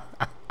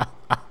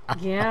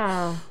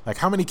 Yeah. Like,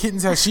 how many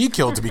kittens has she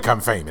killed to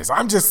become famous?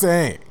 I'm just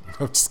saying.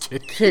 I'm just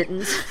kidding.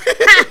 Kittens.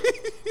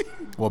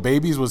 Well,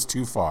 babies was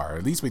too far.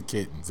 At least with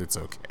kittens, it's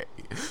okay.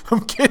 I'm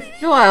kidding.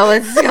 Well,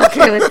 it's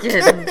okay with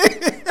kittens.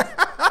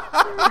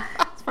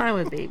 It's fine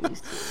with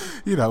babies.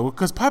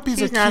 Because puppies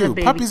She's are cute.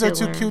 Puppies killer. are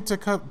too cute to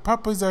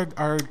puppies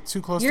are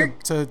too close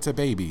to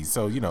babies.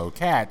 So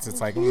cats.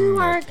 It's like you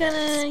are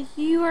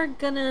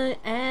gonna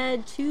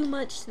add too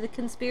much to the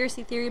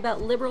conspiracy theory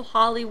about liberal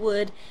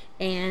Hollywood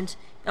and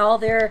all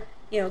their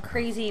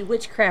crazy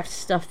witchcraft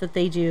stuff that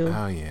they do.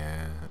 Oh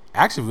yeah.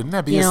 Actually, wouldn't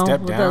that be a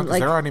step down? Because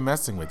they're already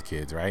messing with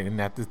kids, right? Isn't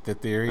that the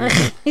theory?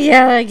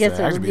 Yeah, I guess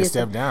so it would would be a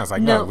step down. It's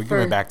like, no, we're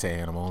going back to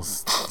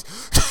animals.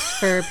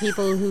 For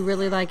people who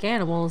really like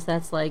animals,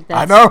 that's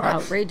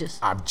outrageous.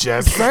 I'm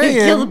just saying.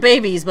 Kill the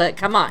babies, but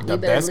come on. The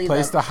best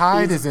place to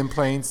hide is in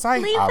plain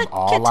sight.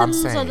 All I'm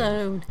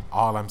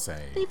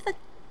saying. Leave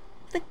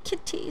the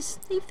kitties.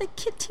 Leave the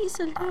kitties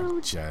alone.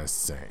 I'm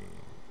just saying.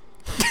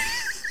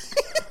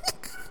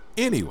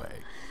 Anyway.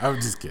 I'm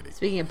just kidding.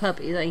 Speaking of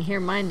puppies, I can hear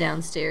mine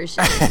downstairs.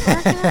 She's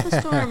barking up a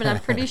storm, and I'm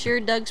pretty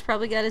sure Doug's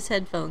probably got his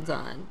headphones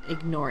on,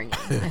 ignoring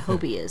it. I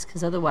hope he is,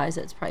 because otherwise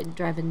that's probably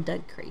driving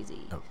Doug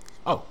crazy.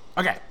 Oh,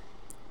 okay.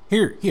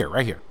 Here,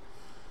 right here.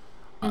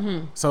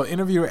 So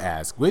interviewer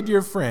asks, would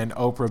your friend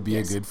Oprah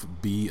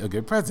be a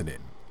good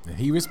president? And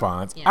he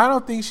responds, I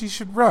don't think she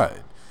should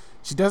run.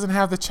 She doesn't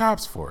have the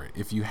chops for it.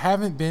 If you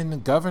haven't been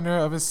governor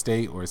of a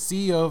state or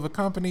CEO of a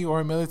company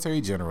or a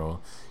military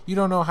general, you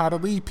don't know how to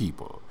lead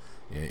people.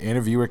 An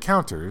interviewer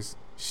counters,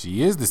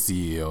 she is the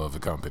CEO of a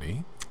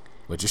company,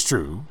 which is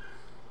true.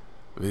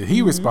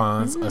 He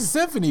responds, a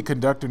symphony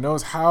conductor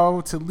knows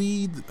how to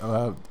lead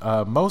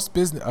most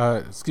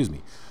business. Excuse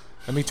me.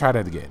 Let me try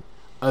that again.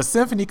 A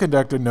symphony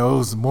conductor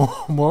knows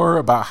more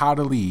about how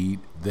to lead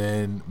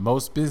than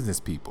most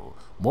business people,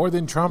 more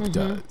than Trump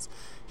does.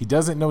 He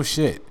doesn't know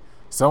shit.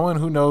 Someone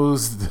who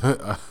knows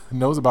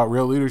about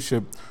real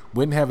leadership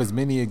wouldn't have as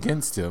many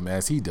against him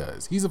as he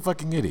does. He's a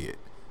fucking idiot.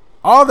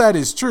 All that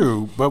is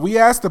true, but we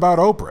asked about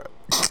Oprah.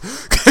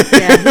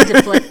 Yeah, he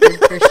deflected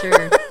for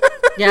sure.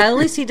 Yeah, at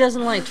least he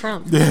doesn't like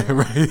Trump. Yeah,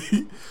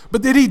 right.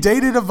 But then he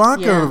dated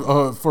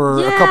Ivanka for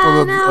a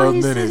couple of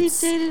minutes.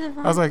 Said he dated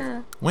Ivanka. I was like,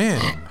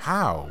 when?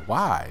 How?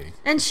 Why?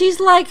 And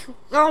she's like,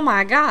 oh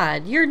my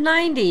God, you're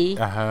 90.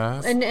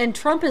 Uh-huh. And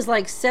Trump is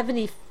like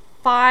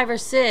 75 or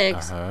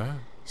 6. Uh-huh.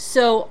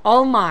 So,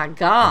 oh my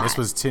God. And this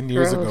was 10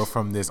 years ago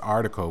from this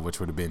article, which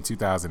would have been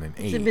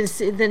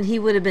 2008. Then he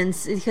would have been,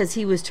 because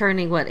he was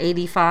turning,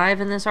 85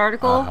 in this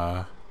article?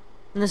 Uh-huh.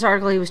 In this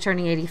article, he was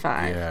turning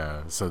 85.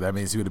 Yeah, so that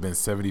means he would have been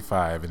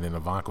 75, and then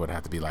Ivanka would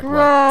have to be like,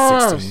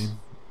 gross. 16?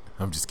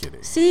 I'm just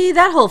kidding. See,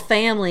 that whole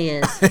family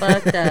is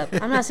fucked up.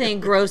 I'm not saying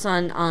gross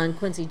on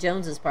Quincy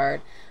Jones's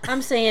part.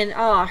 I'm saying,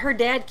 her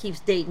dad keeps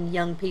dating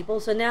young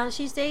people, so now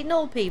she's dating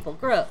old people.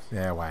 Gross.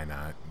 Yeah, why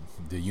not?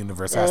 The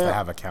universe has to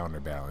have a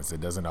counterbalance.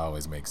 It doesn't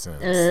always make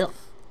sense. I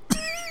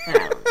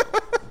don't know.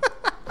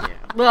 Yeah.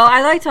 Well,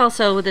 I liked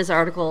also with this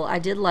article, I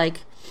did like,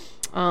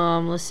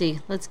 let's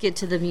see, let's get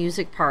to the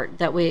music part.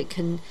 That way it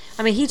can,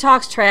 he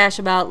talks trash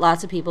about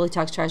lots of people. He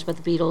talks trash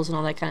about the Beatles and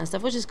all that kind of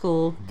stuff, which is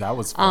cool. That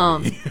was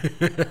funny.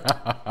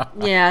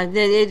 Yeah,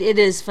 it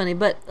is funny.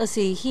 But let's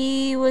see,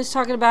 he was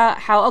talking about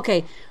how,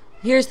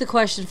 Here's the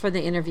question for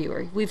the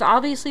interviewer. We've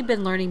obviously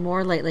been learning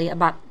more lately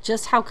about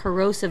just how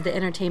corrosive the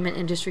entertainment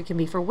industry can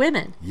be for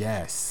women.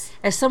 Yes.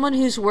 As someone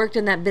who's worked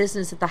in that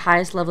business at the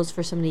highest levels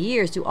for so many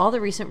years, do all the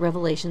recent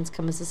revelations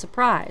come as a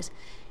surprise?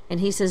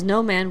 And he says,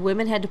 no, man,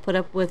 women had to put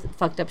up with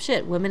fucked up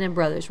shit. Women and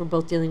brothers were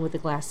both dealing with the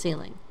glass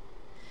ceiling.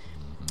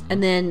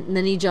 And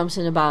then he jumps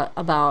in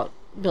about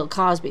Bill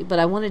Cosby. But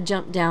I want to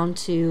jump down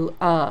to,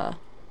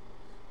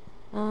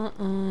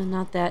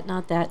 not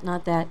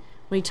that.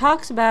 When he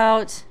talks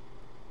about...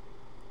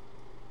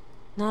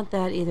 Not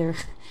that either.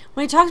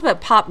 When he talks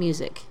about pop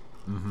music.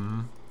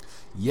 Mm-hmm.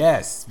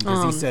 Yes,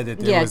 because he said that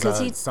there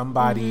was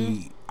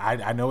somebody.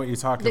 I know what you're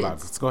talking about.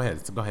 Let's go ahead.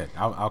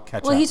 I'll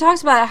catch up. Well, he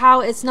talks about how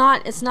it's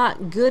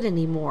not good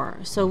anymore.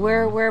 So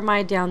where am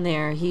I down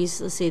there?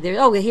 Let's see there.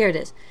 Oh, here it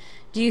is.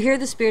 Do you hear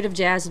the spirit of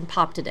jazz and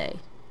pop today?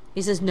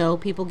 He says no.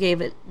 People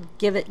gave it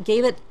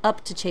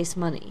up to chase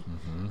money.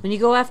 Mm-hmm. When you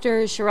go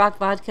after Ciroc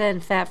vodka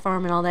and Fat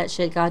Farm and all that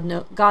shit,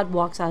 God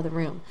walks out of the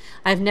room.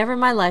 I've never in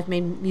my life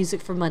made music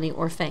for money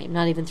or fame,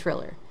 not even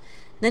Thriller.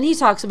 Then he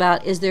talks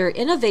about, is there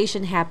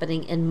innovation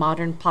happening in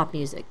modern pop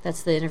music?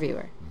 That's the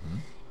interviewer. Mm-hmm.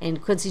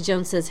 And Quincy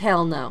Jones says,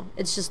 hell no.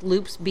 It's just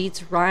loops,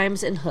 beats,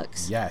 rhymes, and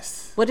hooks.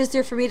 Yes. What is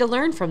there for me to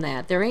learn from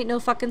that? There ain't no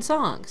fucking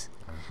songs.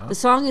 The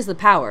song is the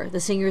power. The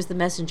singer is the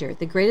messenger.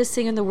 The greatest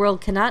singer in the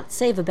world cannot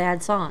save a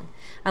bad song.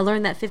 I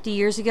learned that 50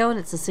 years ago, and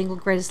it's the single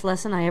greatest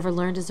lesson I ever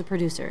learned as a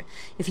producer.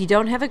 If you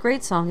don't have a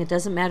great song, it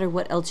doesn't matter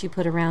what else you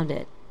put around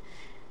it.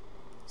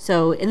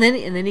 So, and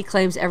then he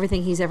claims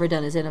everything he's ever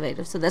done is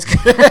innovative. So that's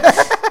good.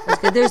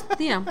 That's good. There's,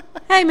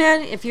 hey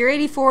man, if you're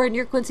 84 and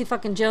you're Quincy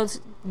fucking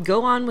Jones,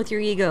 go on with your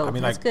ego. I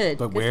mean, that's good.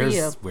 But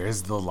good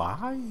where's the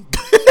lie?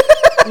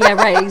 Yeah,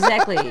 right.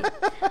 Exactly.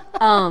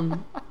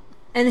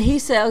 And he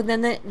said,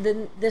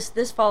 then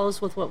this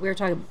follows with what we've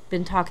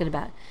been talking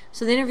about.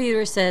 So the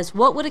interviewer says,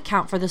 what would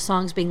account for the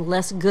songs being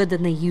less good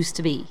than they used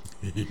to be?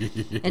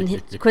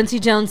 And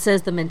Quincy Jones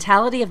says, the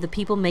mentality of the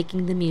people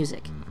making the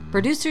music. Mm-hmm.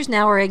 Producers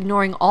now are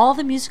ignoring all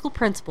the musical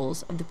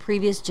principles of the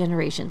previous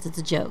generations. It's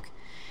a joke.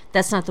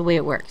 That's not the way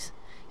it works.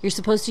 You're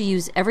supposed to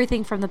use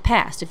everything from the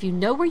past. If you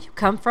know where you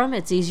come from,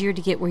 it's easier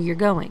to get where you're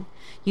going.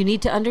 You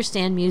need to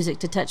understand music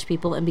to touch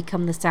people and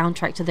become the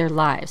soundtrack to their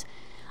lives.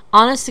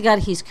 Honest to God,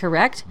 he's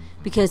correct,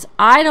 because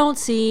I don't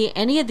see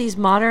any of these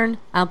modern,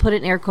 I'll put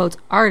it in air quotes,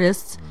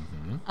 artists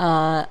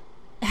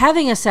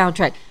having a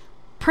soundtrack.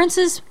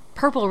 Prince's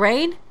Purple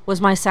Rain was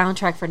my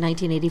soundtrack for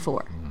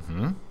 1984.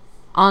 Mm-hmm.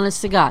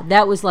 Honest to God.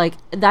 That was like,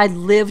 I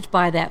lived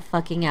by that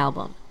fucking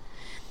album.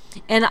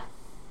 And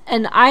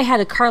I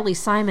had a Carly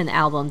Simon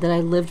album that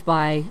I lived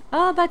by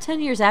about 10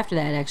 years after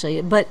that,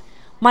 actually. But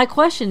my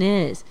question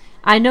is,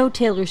 I know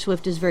Taylor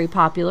Swift is very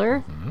popular.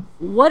 Mm-hmm.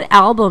 What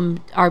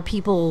album are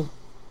people...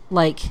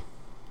 like,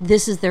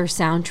 this is their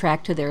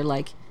soundtrack to their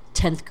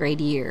 10th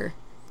grade year.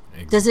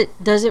 Exactly.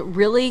 Does it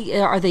really,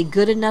 are they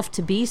good enough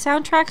to be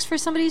soundtracks for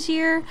somebody's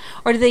year,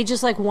 or do they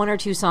just like one or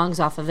two songs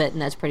off of it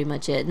and that's pretty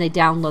much it, and they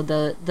download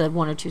the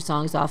one or two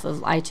songs off of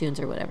iTunes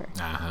or whatever?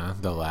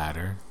 The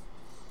latter.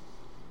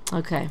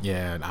 Okay.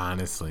 Yeah,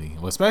 honestly,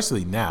 well,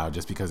 especially now,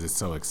 just because it's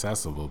so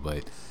accessible.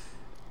 But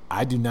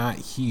I've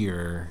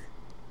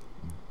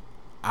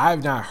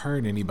not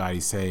heard anybody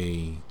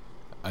say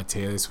a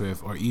Taylor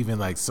Swift or even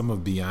like some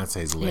of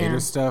Beyonce's later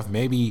stuff.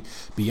 Maybe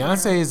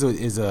Beyonce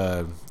is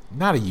a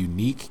not a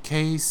unique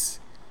case,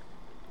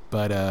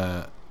 but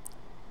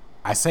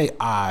I say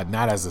odd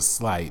not as a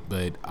slight,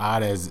 but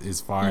odd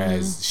as far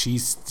as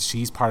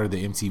she's part of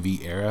the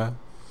MTV era,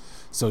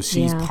 so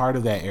she's part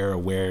of that era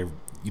where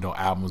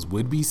albums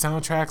would be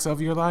soundtracks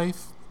of your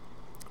life.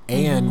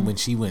 And when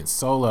she went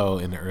solo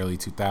in the early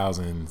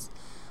 2000s,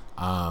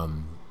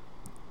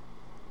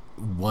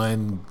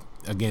 one,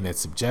 again,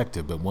 it's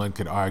subjective, but one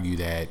could argue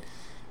that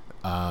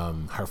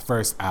her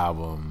first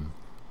album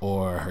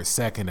or her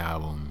second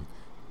album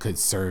could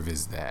serve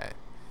as that,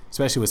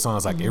 especially with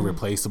songs like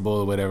Irreplaceable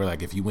or whatever.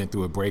 Like if you went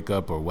through a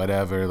breakup or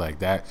whatever, like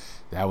that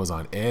was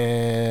on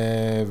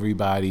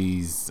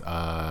everybody's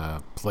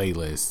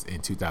playlist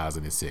in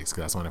 2006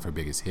 because that's one of her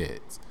biggest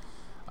hits.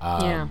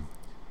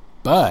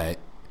 But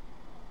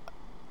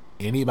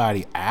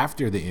anybody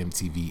after the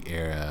MTV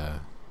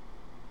era,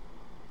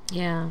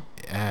 and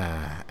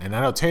I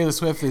know Taylor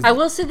Swift is... I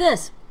will say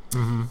this.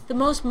 The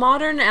most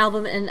modern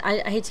album, and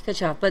I hate to cut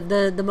you off, but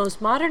the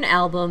most modern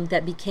album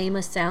that became a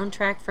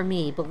soundtrack for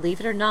me, believe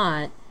it or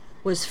not,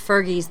 was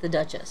Fergie's The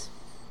Duchess.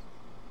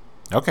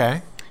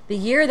 Okay. The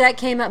year that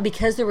came out,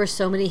 because there were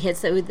so many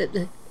hits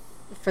that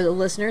for the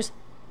listeners,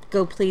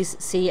 go please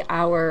see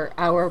our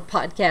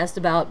podcast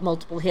about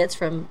multiple hits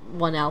from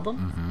one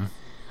album.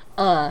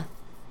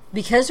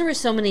 Because there were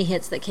so many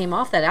hits that came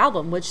off that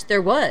album, which there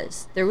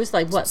was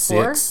like what,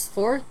 six,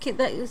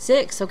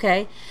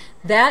 okay.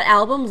 That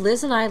album,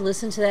 Liz and I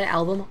listened to that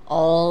album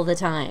all the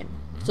time.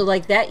 So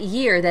like that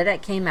year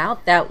that came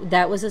out,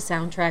 that was a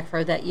soundtrack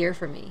for that year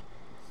for me.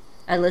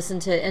 I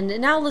listened to, and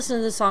now listen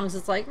to the songs,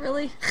 it's like,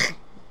 really?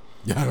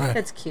 Yeah, right.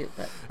 That's cute,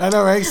 but I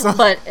know, right?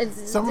 but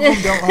some of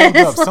them don't hold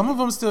up. Some of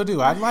them still do.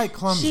 I like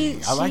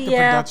Clumsy. I like the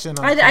production on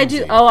Clumsy. I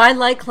do. Oh, I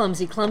like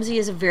Clumsy. Clumsy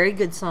is a very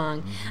good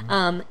song.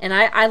 And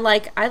I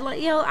like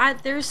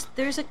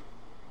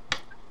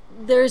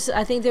there's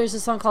I think there's a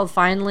song called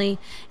Finally,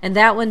 and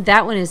that one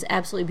is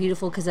absolutely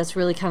beautiful because that's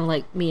really kind of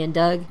like me and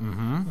Doug.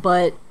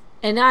 But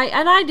I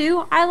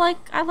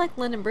like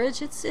London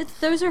Bridge. It's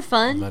those are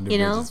fun. London you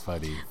Bridge know, is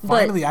funny.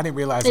 Finally, I didn't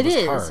realize it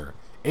was her.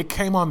 It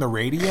came on the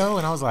radio,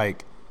 and I was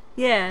like,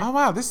 yeah. Oh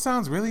wow, this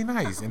sounds really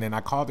nice. And then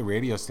I called the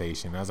radio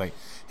station. And I was like,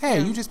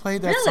 "Hey, you just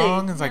played that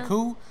song?" And it's like,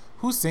 "Who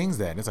sings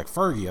that?" And it's like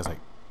Fergie. I was like,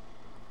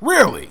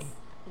 "Really?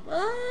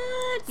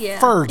 What? Yeah,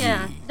 Fergie."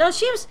 Yeah. No,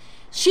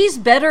 she's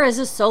better as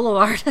a solo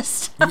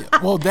artist. Yeah,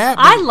 well,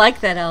 I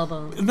like that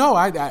album. No,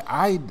 I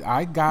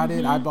got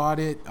it. I bought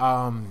it.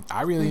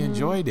 I really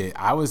enjoyed it.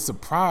 I was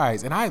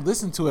surprised, and I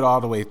listened to it all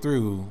the way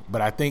through.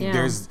 But I think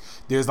there's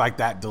like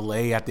that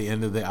delay at the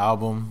end of the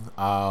album.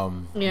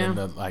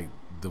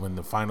 When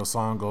the final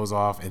song goes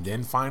off and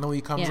then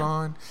Finally comes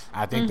on.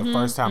 I think the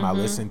first time I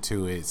listened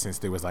to it, since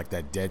there was like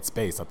that dead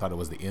space, I thought it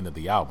was the end of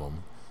the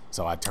album,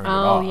 so I turned it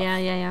off. Oh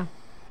yeah.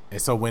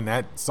 And so when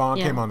that song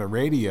came on the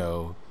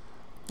radio,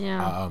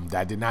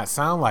 that did not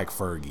sound like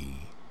Fergie.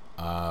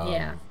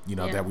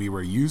 That we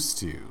were used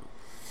to.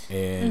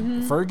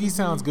 And Fergie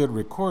sounds good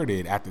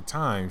recorded. At the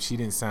time, she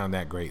didn't sound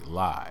that great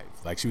live.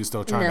 Like she was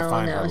still trying to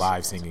find her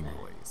live singing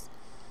voice.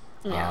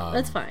 Yeah,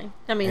 that's fine.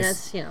 I mean,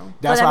 that's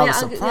That's why I was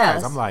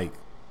surprised. I'm like,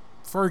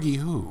 Fergie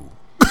who?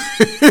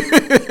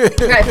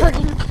 Right,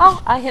 Fergie.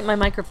 Oh, I hit my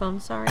microphone.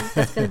 Sorry,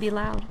 that's gonna be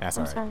loud. That's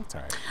all right. Sorry.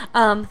 That's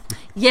all right.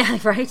 Yeah,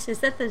 right. Is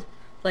that the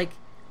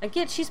I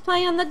get she's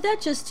playing on the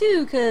Duchess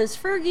too, because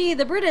Fergie,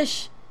 the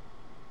British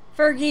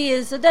Fergie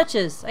is a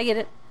Duchess. I get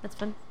it. That's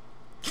fun.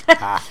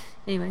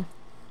 Anyway,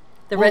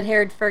 the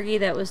red-haired Fergie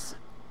that was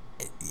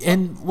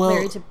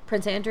married to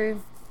Prince Andrew.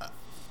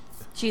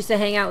 She used to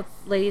hang out with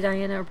Lady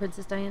Diana or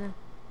Princess Diana.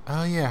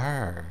 Oh yeah,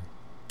 her.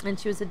 And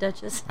she was a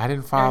Duchess. I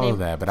didn't follow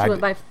that, but she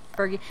went by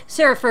Fergie.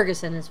 Sarah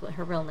Ferguson is what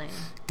her real name.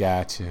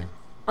 Gotcha.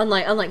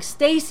 Unlike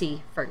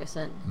Stacey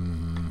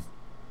Ferguson,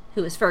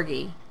 who is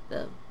Fergie,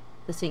 the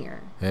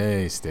singer.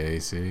 Hey,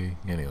 Stacey.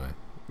 Anyway.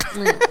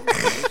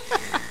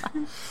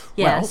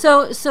 Yeah.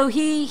 Well, so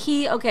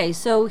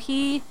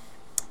he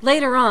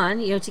later on,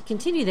 to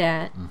continue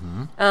that,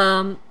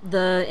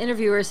 the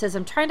interviewer says,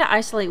 "I'm trying to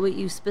isolate what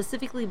you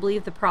specifically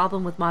believe the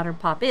problem with modern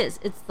pop is.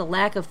 It's the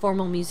lack of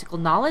formal musical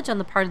knowledge on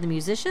the part of the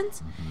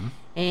musicians."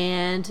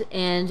 And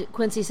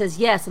Quincy says,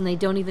 "Yes, and they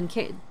don't even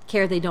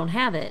care they don't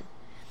have it."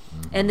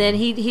 And then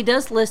he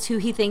does list who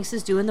he thinks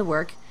is doing the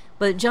work.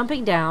 But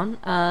jumping down,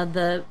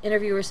 the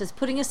interviewer says,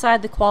 "Putting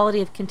aside the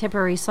quality of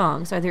contemporary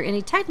songs, are there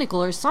any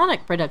technical or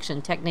sonic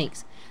production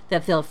techniques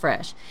that feel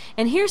fresh?"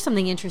 And here's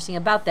something interesting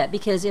about that,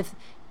 because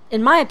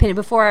in my opinion,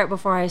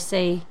 before I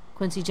say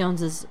Quincy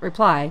Jones's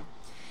reply,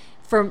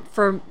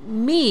 for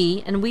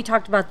me, and we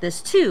talked about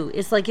this too,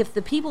 it's like if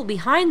the people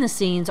behind the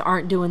scenes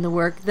aren't doing the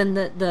work, then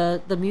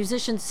the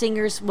musicians,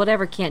 singers,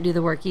 whatever, can't do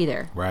the work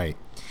either. Right.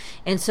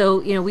 And so,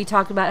 we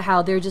talked about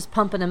how they're just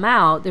pumping them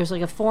out. There's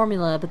like a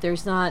formula, but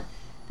there's not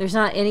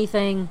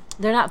anything.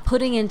 They're not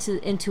putting into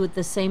it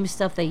the same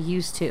stuff they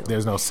used to.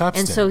 There's no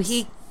substance. And so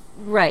he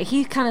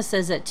kind of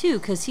says that too,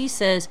 because he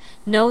says,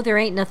 "No, there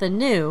ain't nothing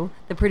new.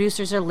 The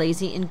producers are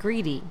lazy and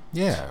greedy."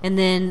 Yeah. And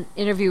then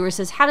interviewer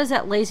says, "How does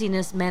that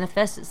laziness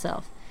manifest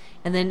itself?"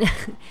 And then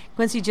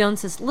Quincy Jones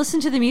says, "Listen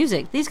to the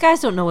music. These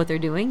guys don't know what they're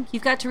doing.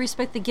 You've got to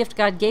respect the gift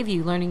God gave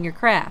you, learning your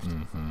craft."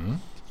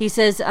 He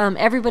says,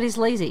 "Everybody's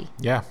lazy."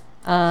 Yeah.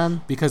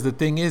 Because the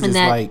thing is,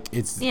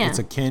 it's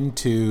akin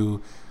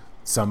to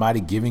somebody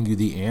giving you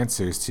the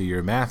answers to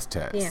your math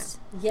test. Yeah.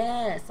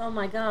 Yes. Oh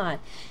my God.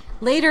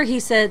 Later,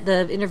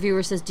 the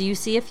interviewer says, "Do you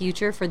see a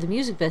future for the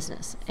music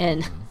business?"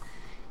 And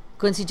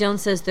Quincy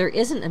Jones says, "There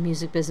isn't a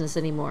music business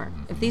anymore.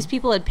 If these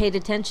people had paid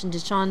attention to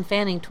Sean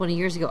Fanning 20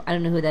 years ago," I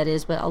don't know who that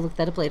is, but I'll look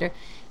that up later.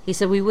 He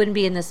said, "We wouldn't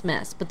be in this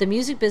mess. But the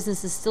music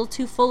business is still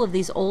too full of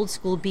these old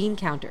school bean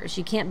counters.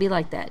 You can't be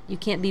like that. You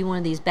can't be one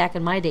of these back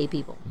in my day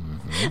people."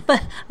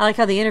 But I like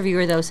how the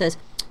interviewer, though, says,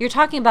 "You're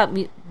talking about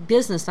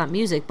business, not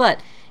music. But,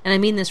 and I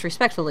mean this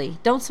respectfully,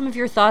 don't some of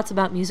your thoughts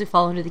about music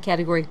fall under the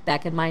category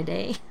back in my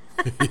day?"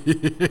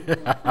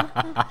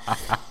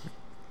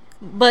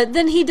 But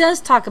then he does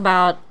talk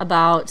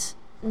about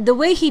the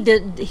way he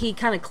did. He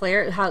kind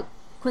of how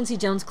Quincy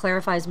Jones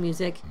clarifies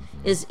music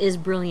is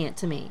brilliant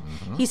to me.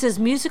 He says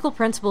musical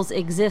principles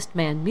exist,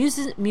 man.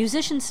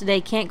 Musicians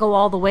today can't go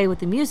all the way with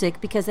the music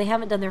because they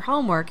haven't done their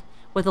homework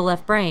with the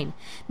left brain.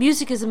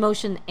 Music is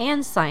emotion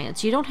and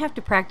science. You don't have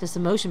to practice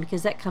emotion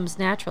because that comes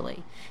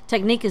naturally.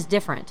 Technique is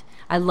different.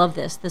 I love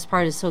this. This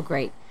part is so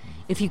great.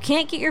 If you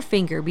can't get your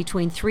finger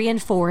between 3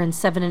 and 4 and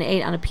 7 and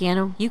 8 on a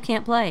piano, you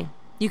can't play.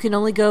 You can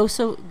only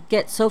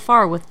get so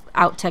far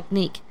without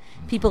technique.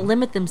 People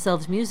limit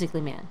themselves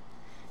musically, man.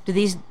 Do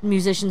these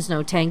musicians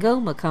know tango,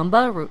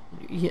 macumba,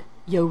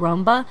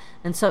 yorumba,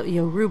 and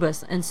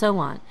yorubas, and so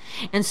on?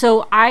 And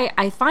so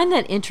I find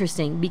that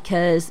interesting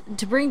because,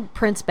 to bring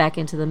Prince back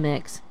into the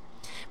mix,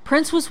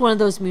 Prince was one of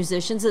those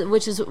musicians,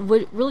 which is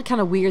really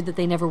kind of weird that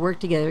they never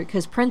worked together,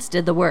 because Prince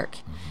did the work.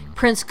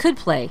 Prince could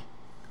play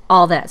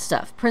all that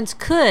stuff. Prince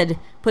could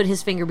put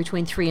his finger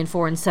between 3 and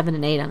 4 and 7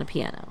 and 8 on a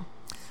piano,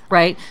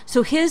 right?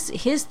 So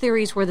his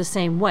theories were the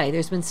same way.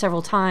 There's been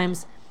several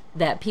times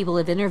that people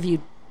have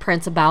interviewed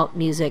Prince about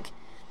music,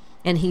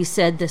 and he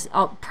said this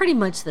pretty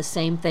much the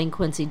same thing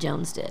Quincy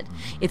Jones did.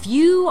 If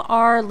you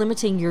are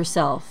limiting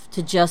yourself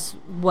to just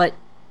what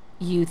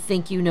you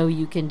think you know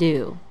you can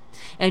do,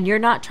 and you're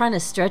not trying to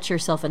stretch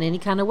yourself in any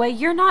kind of way,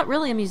 you're not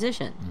really a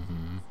musician.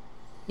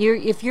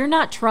 If you're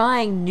not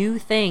trying new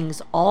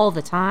things all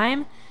the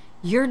time,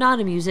 you're not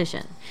a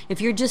musician.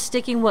 If you're just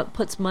sticking what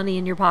puts money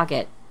in your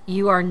pocket,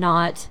 you're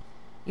not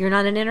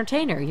an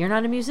entertainer. You're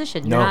not a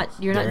musician. You're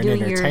not doing your job. They're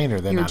an entertainer.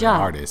 They're not an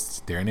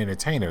artist. They're an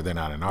entertainer. They're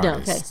not an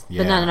artist. No, okay.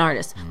 Yeah. But not an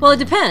artist. Well, it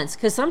depends,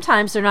 because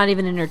sometimes they're not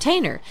even an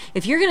entertainer.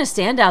 If you're going to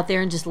stand out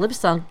there and just lip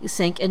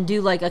sync and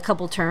do like a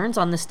couple turns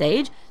on the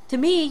stage, to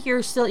me,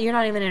 you're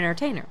not even an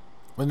entertainer.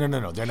 Well,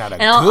 no. They're not a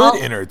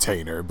good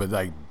entertainer, but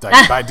like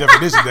by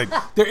definition,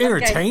 they're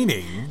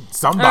entertaining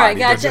somebody. Right,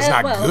 gotcha. They're just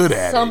not good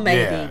at some it.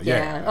 Maybe,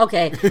 yeah.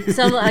 Okay.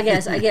 Some, I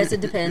guess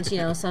it depends.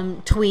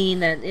 Some tween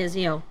that is,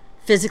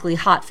 physically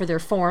hot for their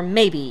form,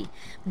 maybe.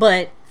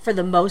 But for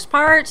the most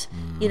part,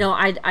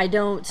 I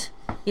don't.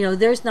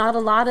 There's not a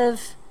lot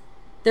of.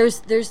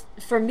 There's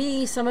for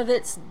me, some of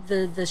it's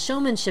the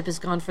showmanship is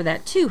gone for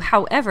that too.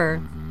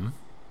 However.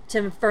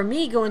 For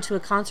me, going to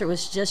a concert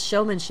was just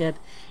showmanship,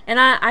 and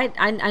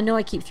I know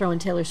I keep throwing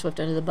Taylor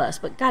Swift under the bus,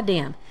 but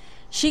goddamn,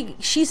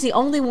 she's the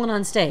only one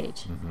on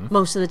stage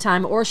most of the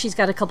time, or she's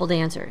got a couple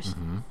dancers,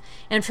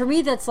 and for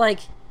me that's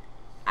like,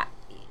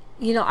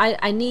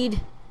 I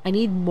need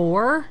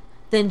more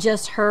than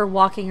just her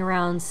walking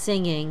around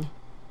singing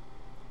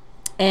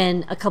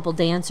and a couple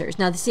dancers.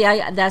 Now, see,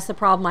 that's the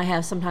problem I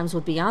have sometimes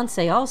with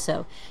Beyonce.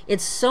 Also,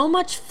 it's so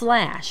much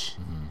flash.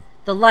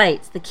 The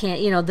lights,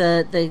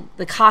 the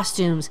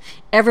costumes,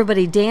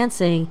 everybody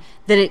dancing,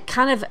 that it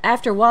kind of,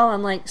 after a while,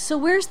 I'm like, so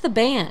where's the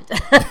band?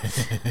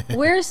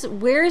 where's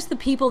the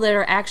people that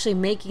are actually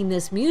making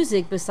this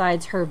music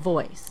besides her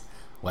voice?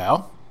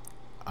 Well,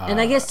 and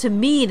I guess to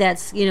me,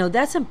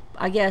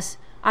 I guess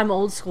I'm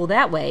old school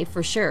that way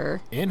for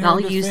sure.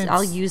 I'll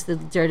use the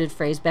dirted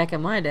phrase back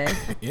in my day.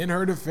 In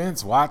her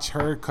defense, watch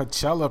her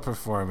Coachella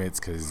performance,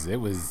 because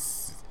it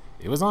was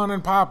on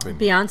and popping.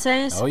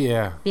 Beyonce's? Oh,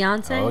 yeah.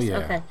 Beyonce's? Oh, yeah.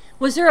 Okay.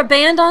 Was there a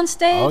band on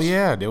stage? Oh,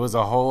 yeah. There was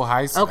a whole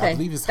high school. Okay. I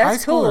believe it's That's high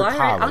school cool. or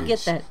college. All right. I'll get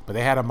that. But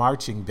they had a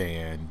marching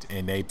band,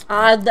 and they...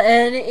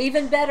 and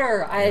even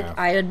better,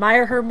 I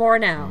admire her more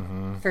now,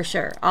 for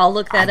sure. I'll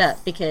look that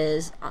up,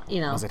 because,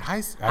 Was it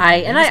high school?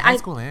 High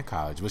school and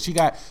college. Well,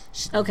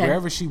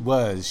 wherever she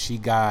was, she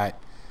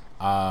got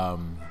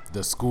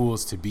the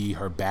schools to be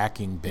her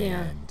backing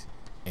band.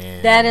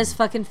 And that is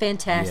fucking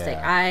fantastic.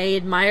 Yeah. I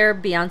admire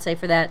Beyonce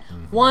for that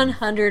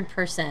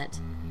 100%.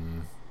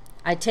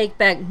 I take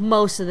back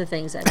most of the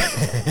things I've ever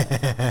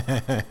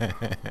said.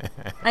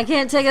 I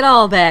can't take it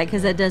all back,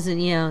 because that doesn't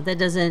to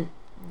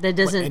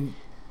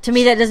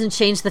me, that doesn't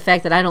change the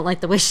fact that I don't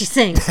like the way she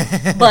sings.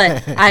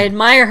 But I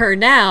admire her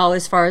now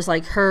as far as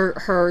like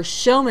her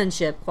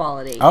showmanship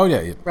quality. Oh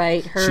yeah.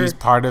 Right? She's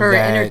part of her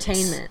that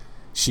entertainment.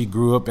 She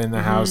grew up in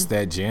the house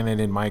that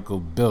Janet and Michael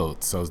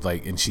built, so it's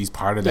like, and she's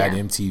part of that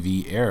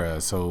MTV era.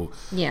 So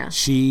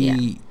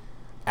she,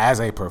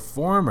 as a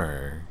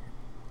performer,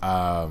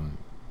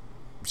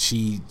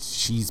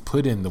 she's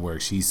put in the work.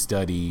 She's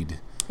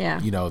studied,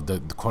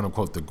 the quote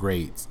unquote the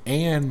greats,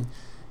 and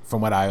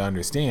from what I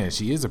understand,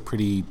 she is a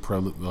pretty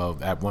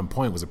at one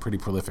point was a pretty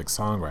prolific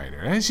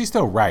songwriter, and she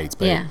still writes.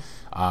 But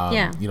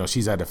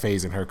she's at a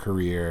phase in her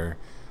career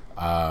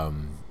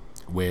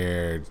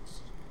where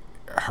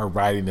her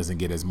writing doesn't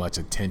get as much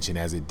attention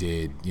as it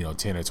did,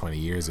 10 or 20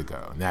 years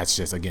ago. And that's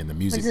just, again, the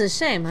music. Which is a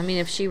shame. I mean,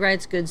 if she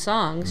writes good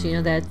songs,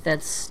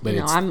 that's,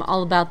 I'm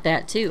all about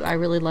that too. I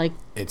really like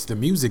it's the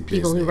music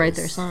people who write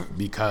their songs.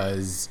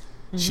 Because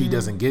she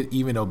doesn't get,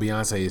 even though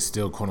Beyonce is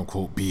still quote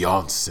unquote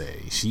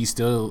Beyonce, she's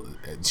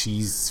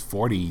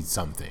 40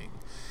 something.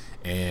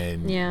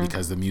 And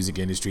because the music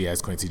industry,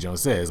 as Quincy Jones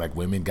says, like,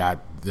 women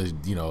got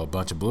a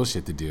bunch of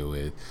bullshit to deal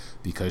with,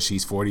 because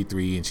she's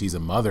 43 and she's a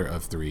mother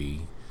of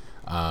 3.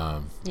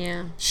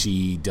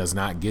 She does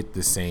not get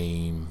the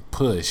same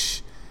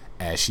push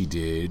as she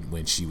did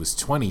when she was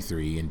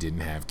 23 and didn't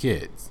have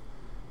kids.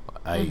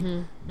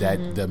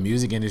 The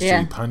music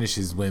industry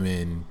punishes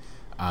women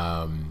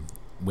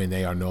when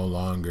they are no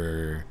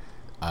longer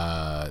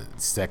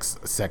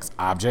sex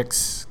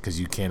objects, because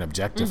you can't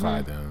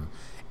objectify them.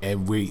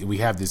 And we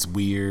have this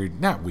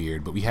not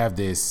weird, but we have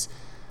this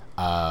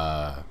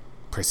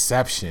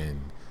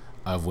perception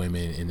of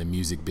women in the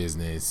music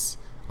business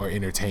or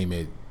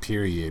entertainment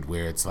period,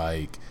 where it's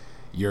like,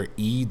 you're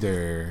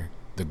either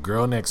the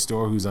girl next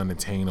door who's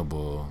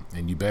unattainable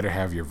and you better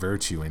have your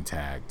virtue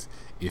intact.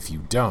 If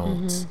you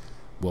don't,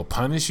 we'll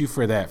punish you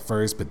for that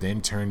first, but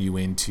then turn you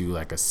into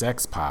like a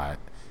sex pot,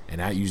 and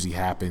that usually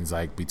happens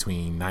like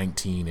between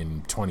 19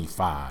 and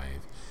 25.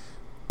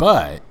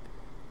 But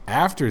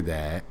after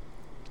that,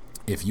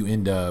 if you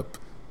end up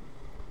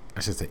I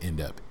should say end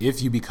up.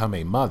 If you become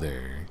a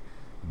mother,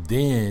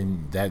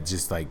 then that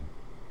just like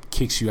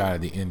kicks you out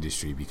of the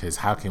industry, because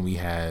how can we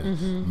have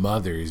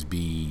mothers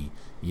be,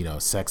 you know,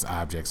 sex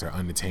objects or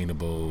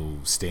unattainable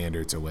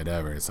standards or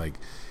whatever? It's like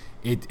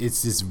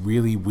it's this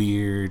really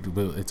weird,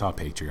 well, it's all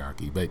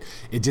patriarchy, but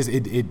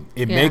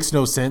it makes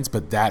no sense,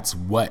 but that's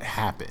what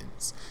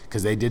happens,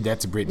 because they did that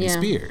to Britney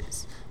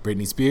Spears.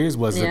 Britney Spears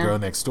was the girl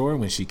next door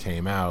when she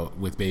came out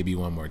with Baby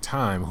One More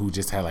Time, who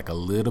just had like a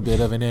little bit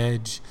of an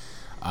edge,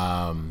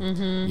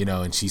 you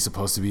know, and she's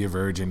supposed to be a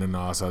virgin and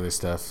all this other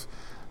stuff.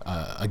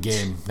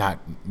 Again,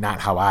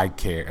 not how I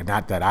care,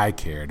 not that I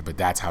cared, but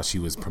that's how she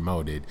was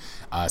promoted.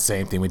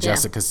 Same thing with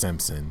Jessica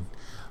Simpson.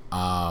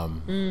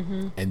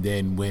 And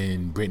then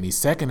when Britney's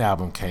second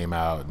album came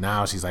out,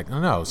 now she's like,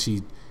 no,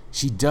 she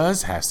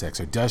does have sex,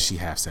 or does she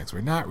have sex? We're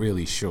not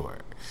really sure.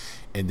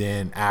 And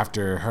then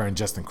after her and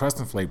Justin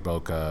Cruston-Flake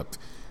broke up,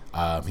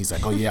 he's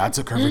like, oh yeah, I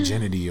took her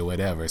virginity or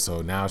whatever.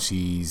 So now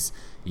she's,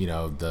 you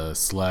know, the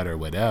slut or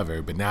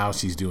whatever, but now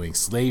she's doing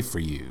Slave for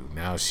You.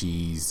 Now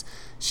she's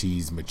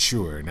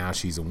mature. Now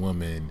she's a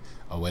woman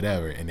or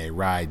whatever. And they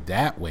ride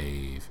that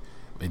wave.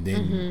 And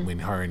then when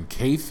her and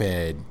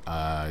K-Fed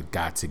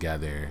got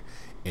together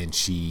and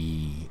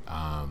she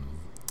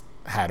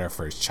had her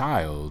first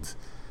child,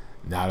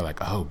 now they're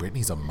like, oh,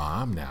 Britney's a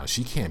mom now.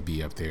 She can't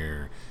be up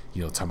there,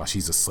 you know, talking about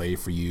she's a slave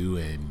for you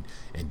and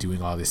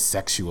doing all this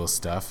sexual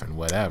stuff and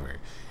whatever.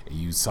 And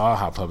you saw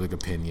how public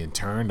opinion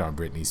turned on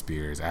Britney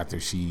Spears after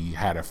she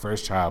had her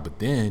first child. But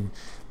then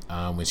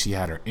when she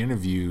had her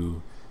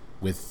interview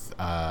with,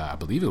 I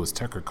believe it was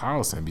Tucker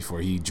Carlson before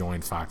he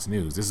joined Fox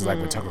News. This is like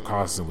when Tucker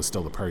Carlson was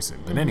still a person.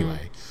 But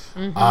anyway,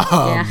 it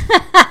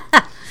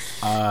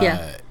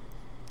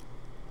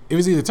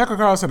was either Tucker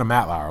Carlson or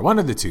Matt Lauer, one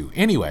of the two.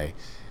 Anyway,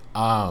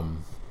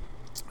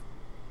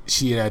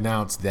 she had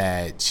announced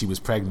that she was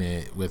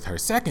pregnant with her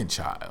second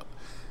child.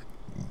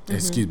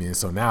 Excuse me. And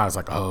so now it's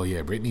like, oh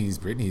yeah,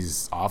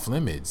 Britney's off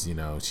limits. You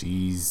know,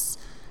 she's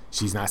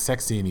not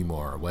sexy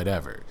anymore or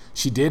whatever.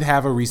 She did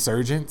have a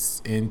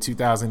resurgence in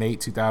 2008,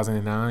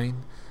 2009.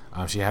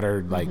 She had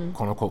her like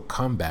quote unquote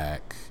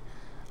comeback.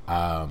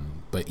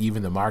 But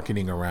even the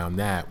marketing around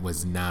that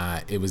was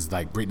not, it was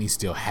like Britney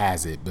still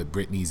has it, but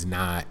Britney's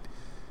not,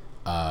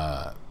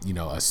 you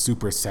know, a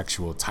super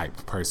sexual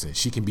type person.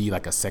 She can be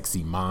like a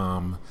sexy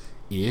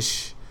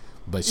mom-ish,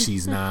 but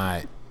she's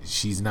not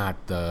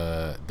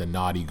the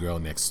naughty girl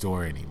next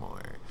door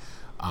anymore.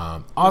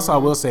 Also, I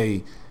will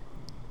say,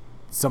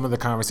 some of the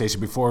conversation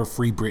before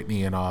Free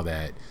Britney and all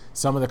that,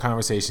 some of the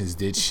conversations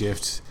did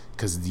shift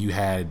because you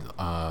had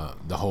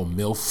the whole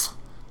MILF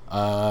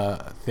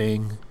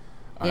thing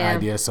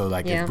idea. So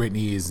like if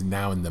Britney is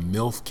now in the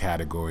MILF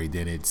category,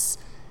 then it's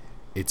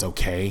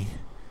okay,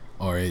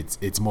 or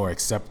it's more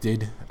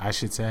accepted, I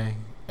should say.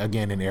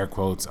 Again, in air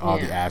quotes, all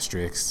the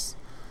asterisks,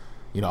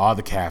 you know, all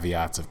the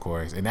caveats, of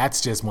course. And that's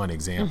just one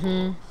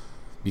example,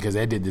 because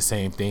they did the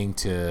same thing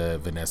to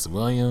Vanessa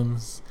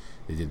Williams.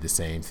 They did the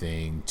same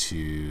thing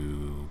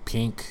to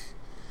Pink.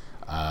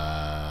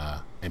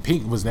 And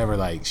Pink was never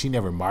like, she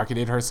never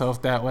marketed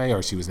herself that way,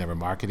 or she was never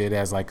marketed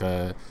as like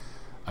a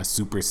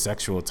super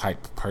sexual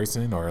type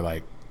person, or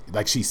like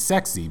she's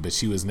sexy, but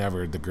she was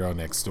never the girl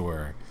next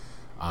door.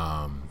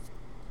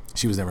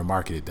 She was never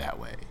marketed that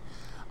way.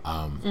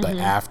 But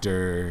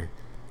after,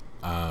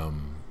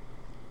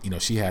 you know,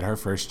 she had her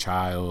first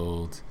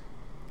child,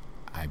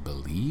 I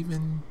believe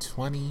in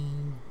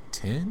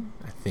 2010,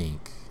 I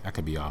think. I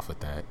could be off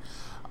with that.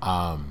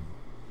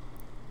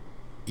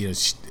 You know,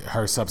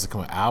 her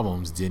subsequent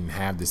albums didn't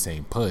have the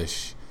same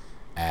push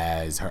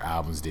as her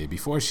albums did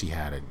before she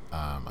had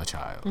a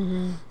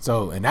child.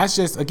 So, and that's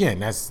just, again,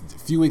 that's a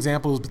few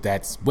examples, but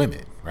that's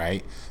women,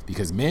 right?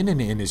 Because men in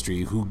the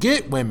industry who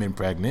get women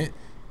pregnant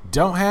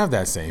don't have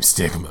that same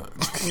stigma.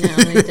 No,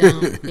 they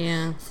don't.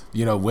 Yeah.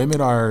 You know,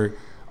 women are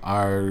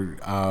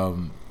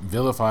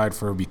vilified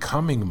for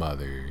becoming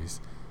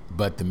mothers,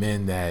 but the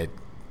men that,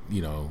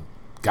 you know,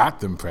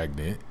 got them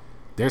pregnant,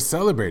 they're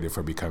celebrated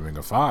for becoming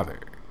a father,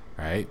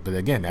 right? But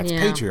again, that's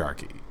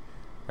patriarchy,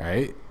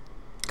 right?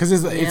 Because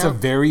it's a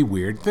very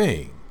weird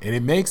thing, and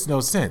it makes no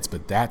sense,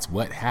 but that's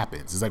what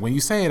happens. It's like when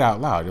you say it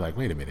out loud, you're like,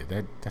 wait a minute,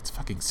 that's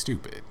fucking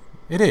stupid.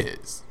 It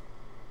is.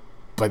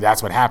 But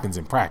that's what happens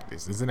in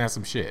practice. Isn't that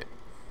some shit?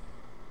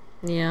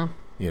 Yeah.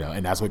 You know,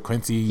 and that's what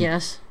Quincy, you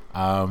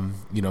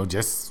know,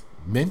 just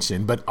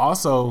mentioned. But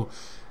also,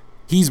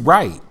 he's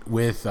right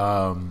with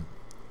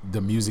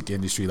the music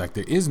industry. Like,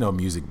 there is no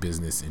music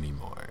business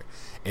anymore.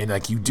 And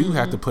like, you do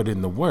have to put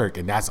in the work,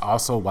 and that's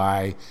also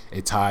why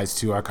it ties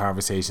to our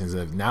conversations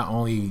of not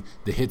only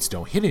the hits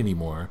don't hit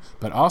anymore,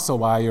 but also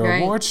why your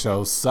award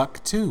shows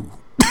suck too.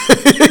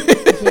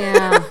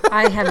 Yeah,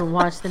 I haven't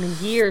watched them in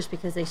years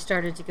because they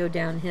started to go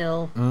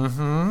downhill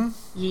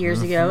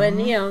years ago,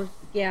 and you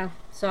know,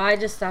 so I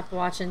just stopped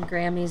watching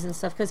Grammys and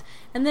stuff.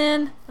 And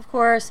then, of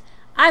course,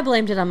 I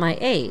blamed it on my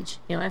age.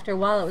 You know, after a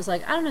while, it was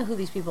like, I don't know who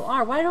these people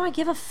are. Why do I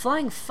give a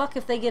flying fuck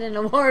if they get an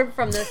award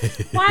from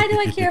the... Why do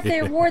I care if they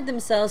award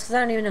themselves? Because I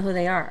don't even know who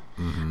they are.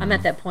 I'm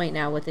at that point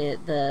now with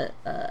the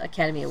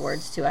Academy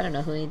Awards, too. I don't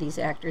know who any of these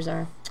actors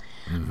are.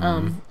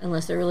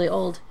 unless they're really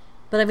old.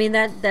 But I mean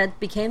that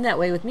became that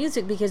way with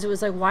music because it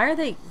was like, why are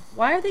they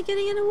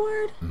getting an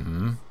award?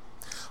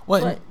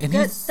 Well, and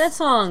that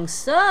song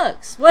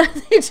sucks. What are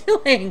they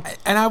doing?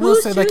 And I will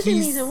say, like,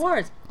 these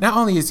awards? Not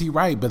only is he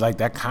right, but like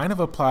that kind of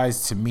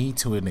applies to me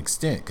to an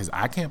extent because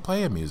I can't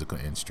play a musical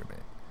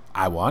instrument.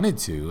 I wanted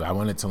to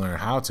learn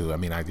how to. I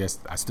mean, I guess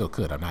I still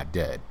could. I'm not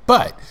dead.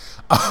 But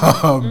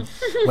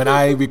when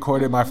I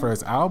recorded my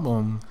first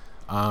album,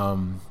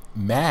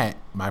 Matt,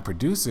 my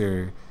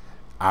producer,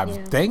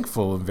 I'm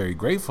thankful and very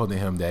grateful to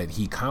him that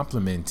he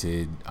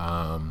complimented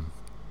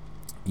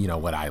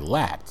what I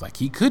lacked. Like,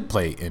 he could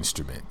play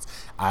instruments.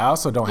 I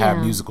also don't have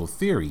musical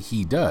theory.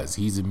 He does.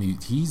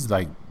 He's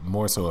like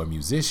more so a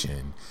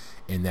musician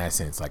in that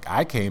sense. Like,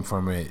 I came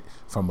from it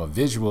from a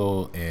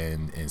visual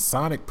and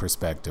sonic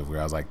perspective where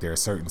I was like, there are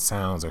certain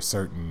sounds or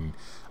certain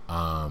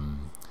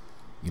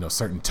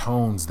certain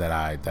tones that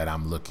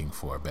I'm looking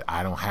for, but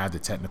I don't have the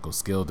technical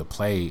skill to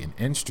play an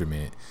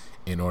instrument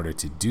in order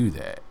to do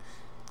that.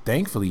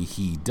 Thankfully,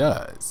 he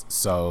does.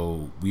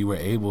 So we were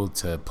able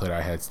to put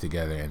our heads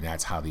together, and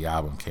that's how the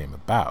album came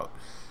about.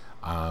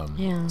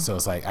 So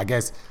it's like, I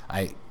guess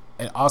I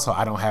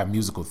don't have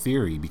musical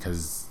theory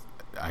because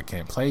I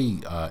can't play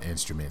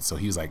instruments. So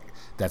he was like,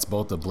 that's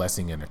both a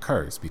blessing and a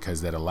curse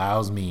because that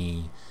allows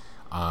me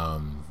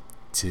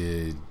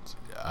to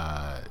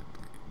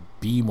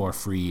be more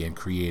free and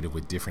creative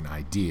with different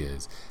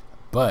ideas,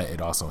 but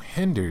it also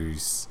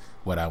hinders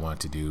what I want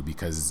to do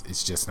because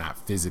it's just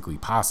not physically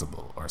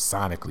possible or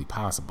sonically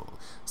possible.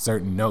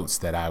 Certain notes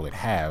that I would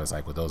have is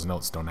like, well, those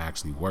notes don't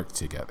actually work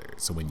together.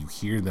 So when you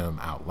hear them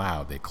out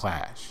loud, they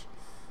clash.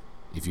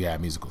 If you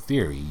have musical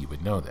theory, you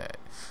would know that.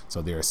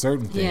 So there are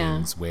certain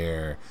things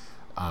where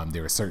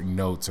there are certain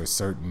notes or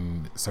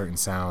certain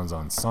sounds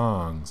on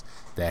songs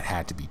that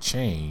had to be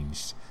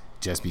changed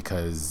just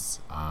because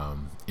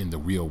in the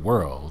real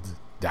world,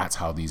 that's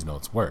how these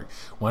notes work.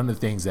 One of the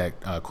things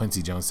that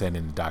Quincy Jones said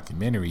in the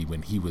documentary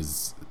when he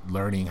was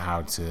learning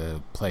how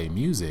to play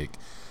music,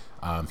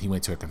 he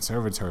went to a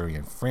conservatory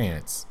in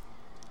France,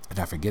 and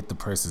I forget the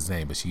person's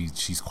name, but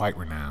she's quite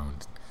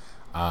renowned.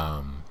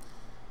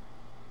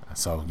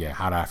 So yeah,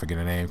 how did I forget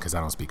her name? Because I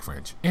don't speak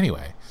French.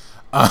 Anyway,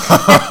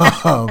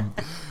 but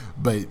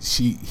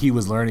he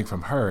was learning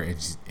from her,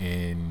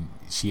 and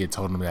she had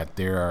told him that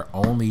there are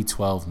only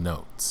 12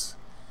 notes.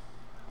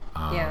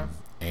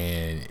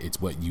 And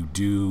it's what you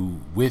do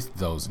with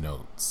those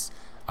notes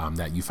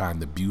that you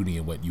find the beauty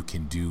in what you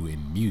can do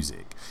in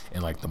music.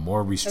 And like the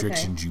more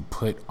restrictions you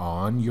put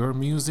on your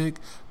music,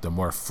 the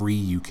more free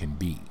you can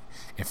be.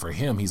 And for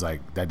him, he's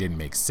like, that didn't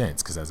make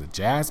sense because as a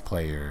jazz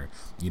player,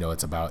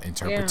 it's about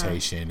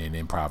interpretation and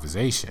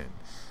improvisation.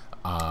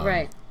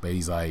 Right. But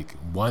he's like,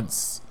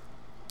 once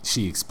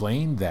she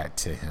explained that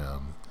to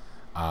him,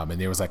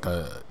 and there was like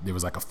a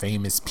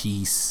famous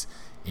piece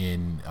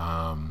in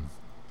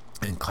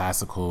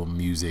classical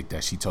music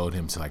that she told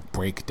him to like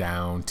break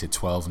down to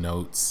 12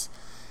 notes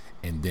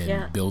and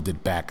then build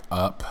it back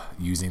up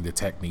using the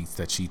techniques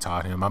that she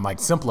taught him. I'm like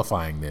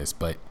simplifying this,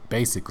 but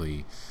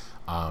basically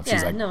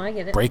she's like, I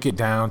get it. Break it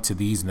down to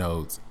these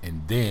notes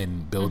and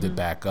then build it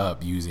back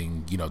up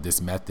using, this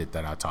method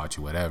that I taught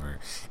you, whatever.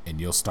 And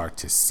you'll start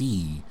to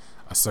see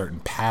a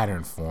certain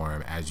pattern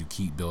form as you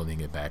keep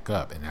building it back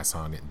up. And that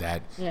song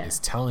that is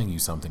telling you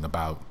something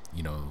about,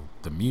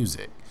 the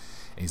music.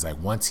 And he's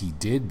like, once he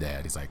did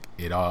that, he's like,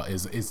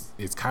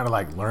 it's kind of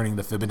like learning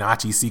the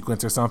Fibonacci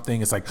sequence or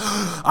something. It's like,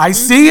 I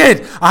see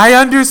it. I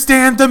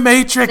understand the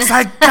matrix.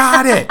 I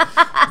got it.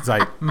 It's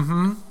like,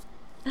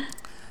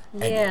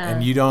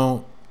 And you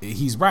don't,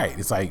 he's right.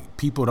 It's like,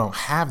 people don't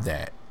have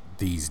that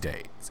these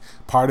days.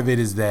 Part of it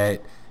is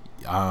that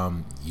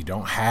you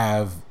don't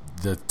have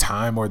the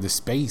time or the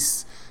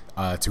space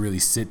to really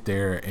sit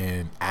there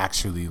and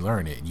actually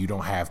learn it. You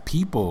don't have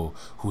people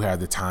who have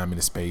the time and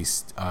the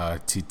space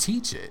to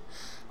teach it.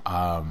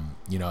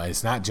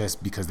 It's not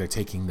just because they're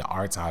taking the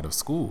arts out of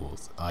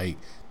schools. Like,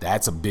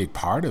 that's a big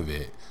part of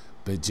it,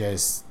 but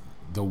just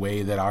the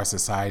way that our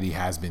society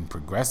has been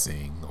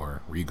progressing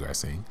or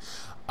regressing,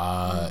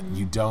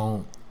 you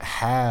don't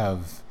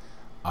have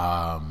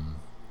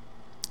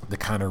the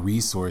kind of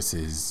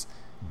resources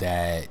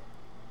that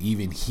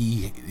even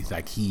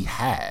he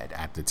had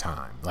at the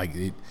time. Like,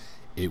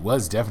 it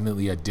was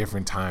definitely a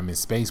different time and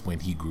space when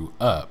he grew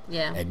up.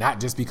 Yeah. And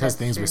not just because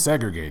things were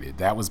segregated.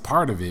 That was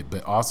part of it,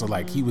 but also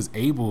like he was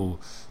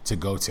able to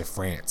go to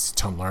France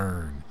to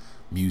learn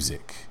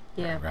music.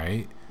 Yeah.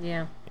 Right?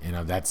 Yeah.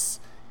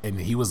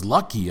 And he was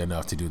lucky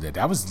enough to do that.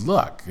 That was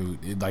luck.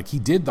 Like, he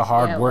did the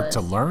hard work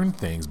to learn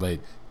things, but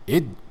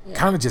it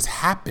kind of just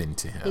happened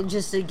to him.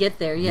 Just to get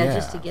there. Yeah,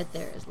 just to get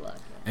there is luck.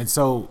 And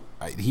so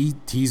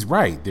he's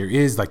right. There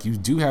is, like, you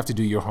do have to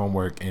do your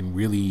homework and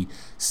really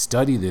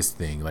study this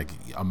thing. Like,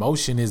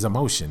 emotion is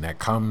emotion that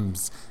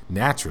comes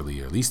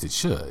naturally, or at least it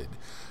should.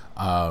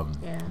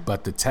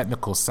 But the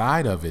technical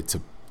side of it,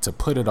 to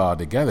put it all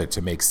together,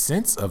 to make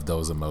sense of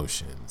those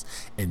emotions,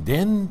 and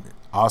then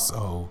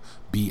also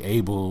be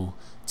able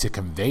to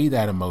convey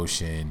that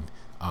emotion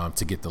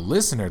to get the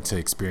listener to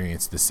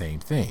experience the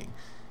same thing.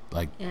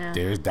 Like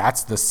Yeah.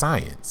 that's the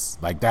science.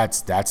 Like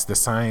that's the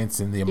science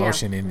and the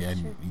emotion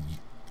and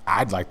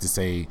I'd like to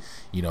say,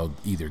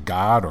 either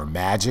God or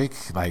magic,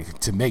 like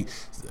to make,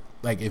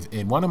 like if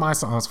in one of my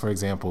songs, for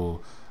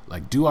example,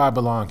 like Do I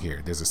Belong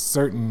Here? There's a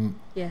certain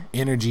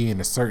energy and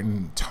a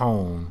certain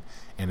tone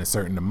and a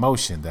certain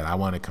emotion that I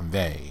want to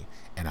convey.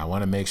 And I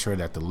want to make sure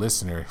that the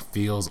listener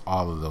feels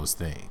all of those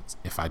things.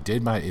 If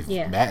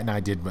Matt and I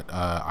did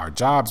our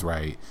jobs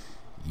right,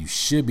 you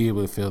should be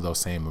able to feel those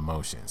same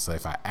emotions. So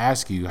if I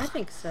ask you, I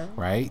think so.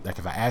 Right? Like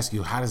if I ask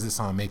you, how does this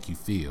song make you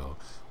feel?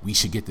 We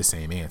should get the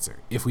same answer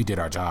if we did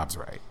our jobs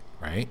right,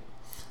 right?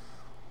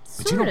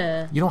 But you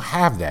don't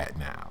have that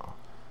now.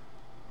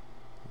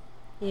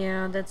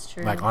 Yeah, that's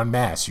true. Like en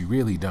masse, you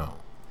really don't.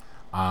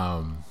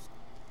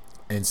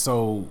 And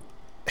so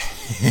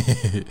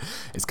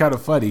it's kind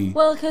of funny.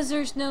 Well, because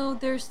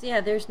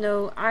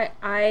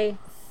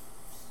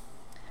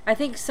I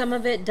think some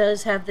of it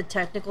does have the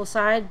technical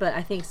side, but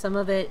I think some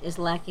of it is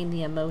lacking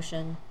the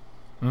emotion.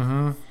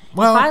 Mm-hmm.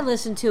 Well, if I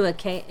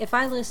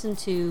listen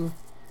to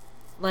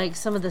like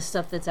some of the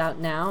stuff that's out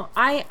now,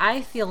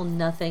 I feel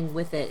nothing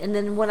with it. And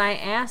then when I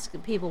ask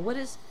people, what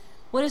is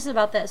it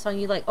about that song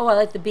you like? Oh, I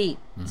like the beat.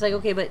 Mm-hmm. It's like,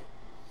 okay, but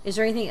is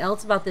there anything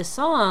else about this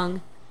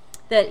song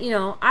that,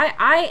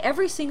 I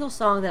every single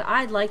song that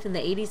I liked in the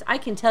 80s, I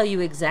can tell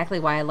you exactly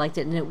why I liked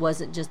it, and it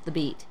wasn't just the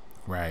beat.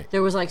 Right.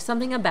 There was like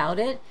something about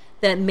it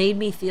that made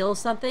me feel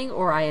something,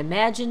 or I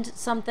imagined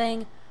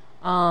something.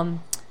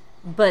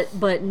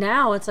 But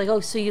now it's like, oh,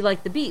 so you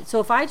like the beat. So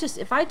if I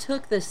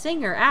took the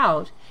singer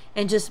out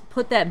and just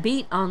put that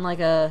beat on like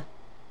a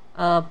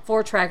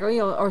 4-track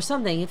or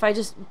something, if I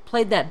just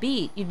played that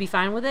beat, you'd be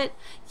fine with it?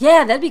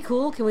 Yeah, that'd be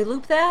cool. Can we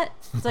loop that?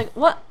 It's like,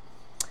 what?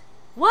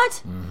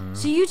 Mm-hmm.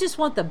 So you just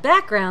want the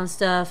background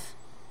stuff.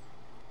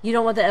 You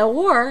don't want the,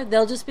 or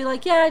they'll just be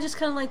like, yeah, I just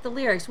kind of like the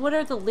lyrics. What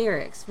are the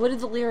lyrics? What do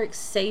the lyrics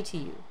say to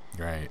you?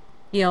 Right.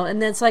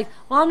 And then it's like,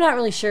 well, I'm not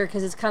really sure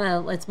because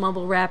it's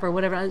mumble rap or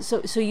whatever.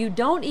 So you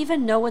don't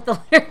even know what the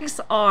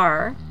lyrics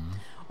are, mm-hmm.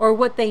 or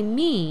what they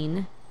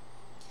mean.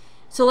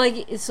 So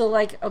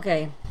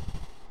okay.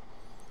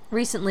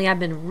 Recently, I've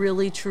been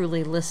really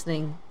truly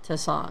listening to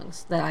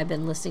songs that I've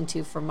been listening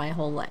to for my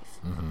whole life.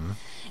 Mm-hmm.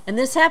 And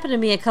this happened to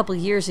me a couple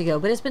years ago,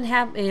 but it's been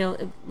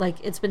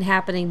it's been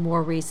happening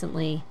more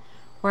recently,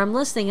 where I'm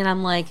listening and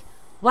I'm like,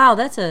 wow,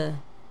 that's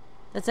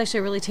actually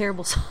a really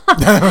terrible song.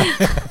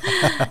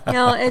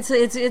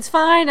 It's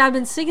fine. I've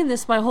been singing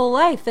this my whole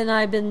life, and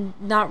I've been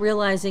not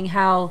realizing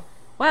how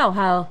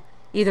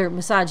either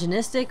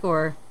misogynistic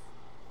or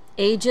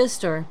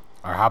ageist or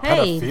how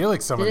pedophilic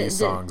some of these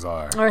songs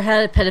are. Or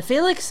how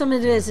pedophilic some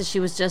of it is that she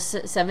was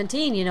just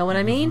 17, you know what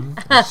I mean?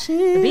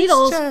 Mm-hmm. The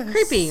Beatles,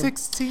 creepy.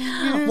 16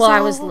 years well, old.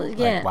 I was,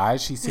 yeah. Like, why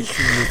is she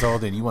 16 years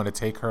old and you want to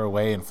take her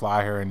away and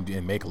fly her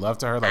and make love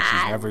to her like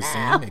she's never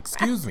seen?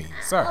 Excuse me,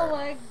 sir. Oh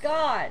my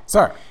God.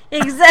 Sir.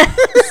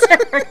 Exactly.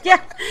 Sir.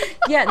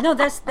 Yeah. No,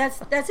 that's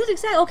it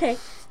exactly. Okay.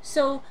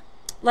 So,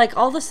 like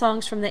all the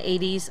songs from the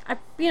 80s,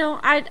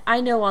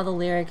 I know all the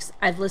lyrics.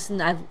 I've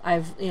listened.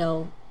 I've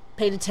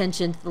paid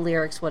attention to the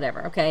lyrics,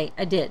 whatever. Okay,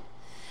 I did.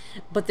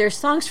 But there's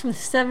songs from the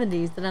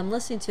 70s that I'm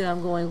listening to.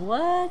 I'm going,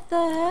 what the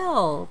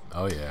hell?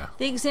 Oh yeah.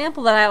 The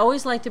example that I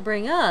always like to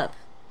bring up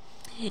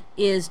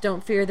is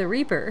 "Don't Fear the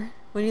Reaper."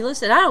 When you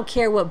listen, I don't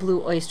care what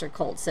Blue Oyster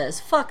Cult says.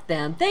 Fuck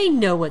them. They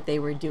know what they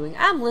were doing.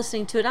 I'm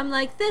listening to it. I'm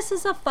like, this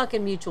is a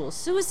fucking mutual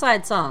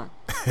suicide song.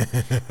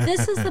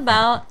 This is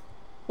about,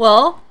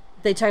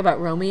 they talk about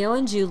Romeo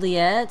and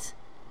Juliet.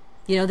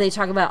 They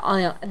talk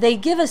about, they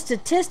give a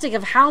statistic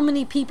of how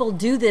many people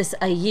do this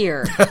a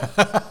year.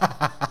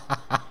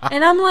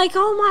 And I'm like,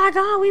 oh my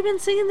God, we've been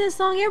singing this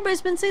song.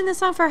 Everybody's been singing this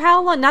song for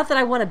how long? Not that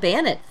I want to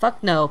ban it.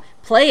 Fuck no.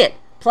 Play it,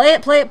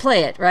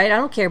 right? I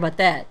don't care about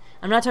that.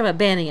 I'm not talking about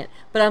banning it.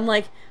 But I'm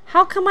like,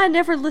 how come I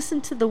never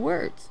listened to the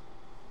words?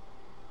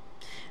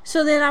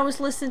 So then I was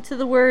listening to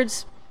the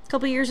words a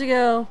couple years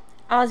ago.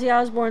 Ozzy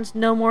Osbourne's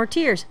 "No More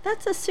Tears."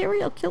 That's a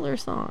serial killer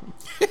song.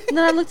 And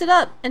then I looked it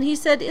up, and he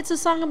said it's a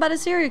song about a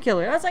serial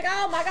killer. I was like,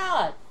 oh my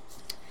God.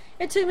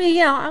 It took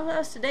me, I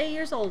was today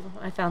years old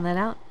when I found that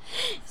out.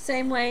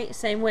 Same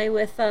way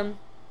with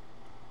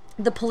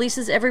The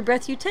Police's "Every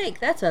Breath You Take."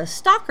 That's a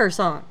stalker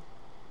song.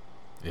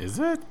 Is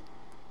it?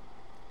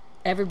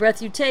 Every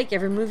breath you take,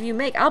 every move you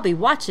make, I'll be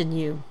watching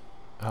you.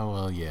 Oh,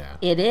 well, yeah.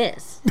 It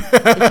is.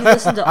 If you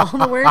listen to all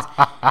the words.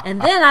 And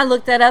then I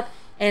looked that up,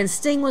 and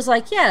Sting was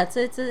like, yeah,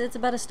 it's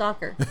about a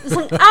stalker. It's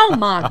like, oh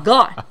my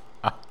God.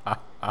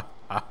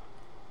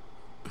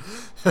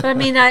 But I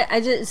mean,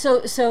 I just,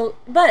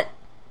 but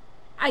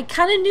I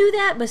kind of knew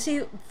that, but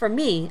see, for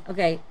me,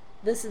 okay,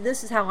 this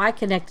is how I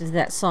connected to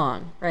that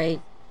song,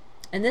 right?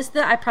 And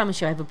I promise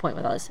you I have a point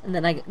with all this, and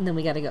then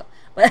we got to go.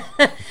 But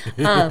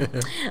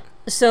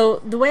so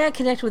the way I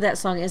connect with that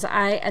song is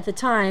at the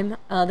time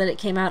that it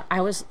came out, I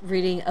was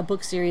reading a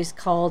book series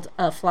called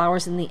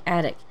Flowers in the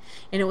Attic.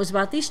 And it was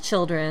about these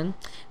children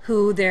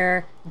who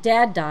their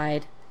dad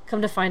died.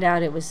 Come to find out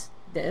that was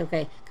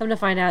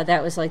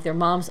like their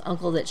mom's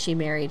uncle that she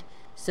married.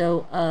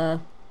 So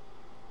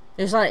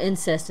there's a lot of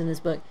incest in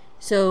this book.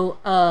 So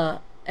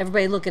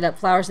everybody look it up.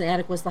 Flowers in the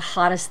Attic was the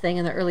hottest thing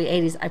in the early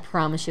 80s. I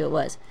promise you it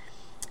was.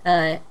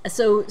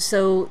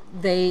 So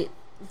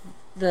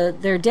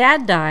their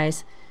dad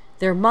dies.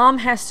 Their mom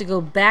has to go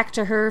back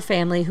to her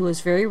family, who is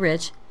very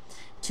rich,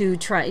 to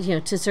try,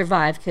 to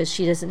survive, because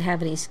she doesn't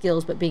have any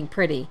skills but being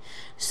pretty.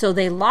 So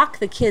they lock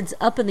the kids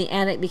up in the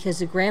attic because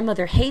the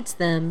grandmother hates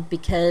them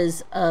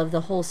because of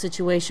the whole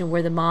situation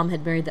where the mom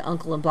had married the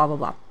uncle and blah, blah,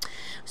 blah.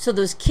 So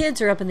those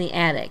kids are up in the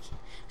attic.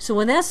 So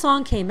when that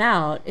song came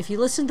out, if you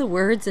listen to the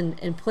words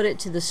and put it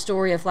to the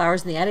story of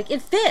Flowers in the Attic,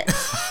 it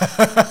fits.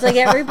 It's like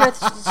every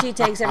breath she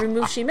takes, every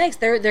move she makes,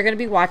 they're going to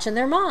be watching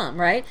their mom,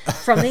 right?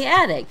 From the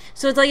attic.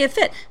 So it's like it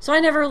fit. So I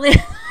never really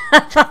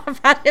thought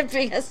about it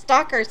being a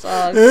stalker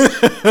song.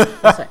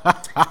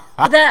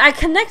 But then I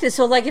connected.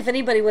 So like if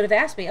anybody would have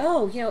asked me,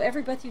 oh,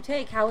 every breath you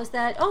take, how is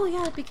that? Oh,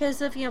 yeah, because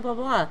of, blah,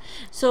 blah.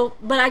 So,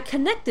 but I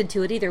connected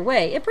to it either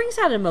way. It brings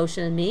out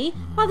emotion in me.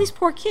 Wow, these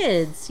poor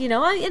kids, and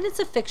it's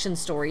a fiction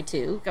story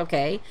too.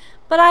 Okay,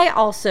 but I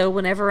also,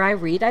 whenever I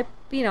read, I'm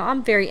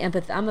a very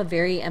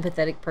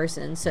empathetic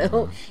person,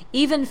 so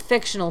even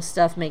fictional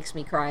stuff makes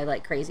me cry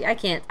like crazy. I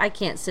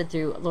can't sit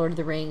through Lord of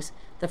the Rings,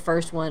 the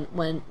first one,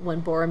 when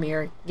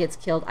Boromir gets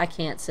killed. I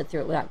can't sit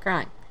through it without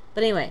crying.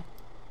 But anyway,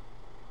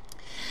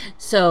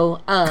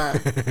 so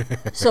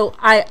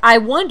I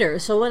wonder.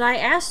 So when I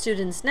ask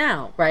students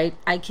now, right,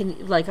 I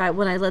can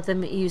when I let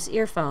them use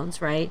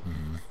earphones, right,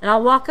 and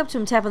I'll walk up to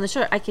them, tap on the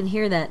shoulder, I can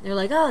hear that. They're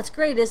like, "Oh, it's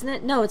great, isn't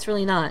it?" No, it's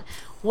really not.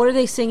 What are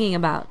they singing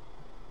about?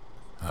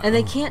 And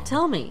they can't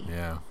tell me.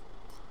 Yeah.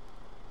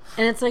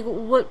 And it's like,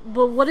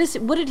 what is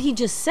it? What did he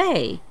just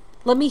say?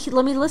 Let me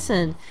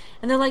listen.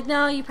 And they're like,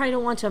 no, you probably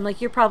don't want to. I'm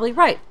like, you're probably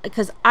right,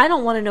 because I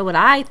don't want to know what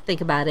I think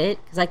about it,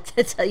 because I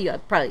can tell you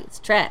probably it's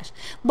trash.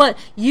 But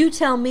you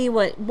tell me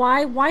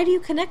why do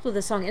you connect with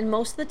the song? And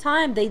most of the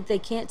time they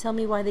can't tell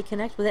me why they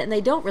connect with it, and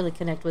they don't really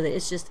connect with it.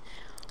 It's just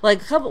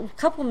like a couple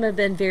of them have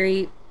been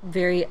very,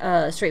 very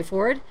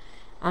straightforward.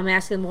 I'm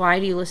asking them, why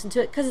do you listen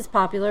to it? Because it's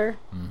popular.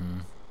 Mm-hmm.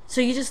 So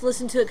you just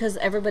listen to it because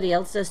everybody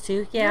else does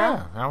too?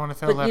 Yeah. I want to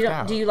feel left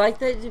out. Do you like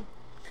that?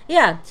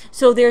 Yeah.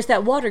 So there's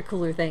that water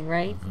cooler thing,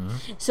 right?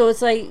 Mm-hmm. So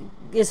it's like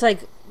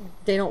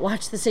they don't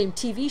watch the same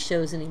TV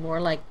shows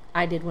anymore like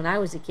I did when I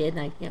was a kid,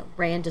 and I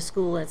ran to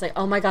school, and it's like,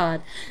 oh my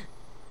God,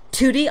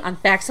 Tootie on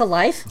Facts of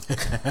Life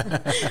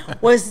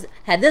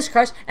had this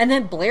crush, and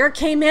then Blair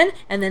came in,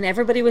 and then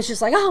everybody was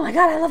just like, oh my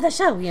God, I love that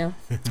show,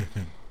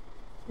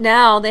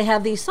 Now they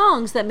have these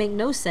songs that make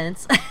no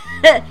sense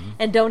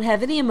and don't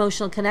have any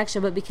emotional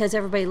connection, but because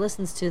everybody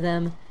listens to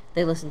them,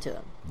 they listen to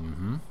them.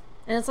 Mm-hmm.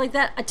 And it's like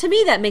that. To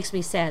me, that makes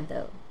me sad,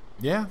 though.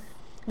 Yeah.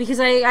 Because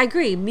I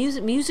agree.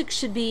 Music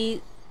should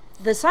be,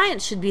 the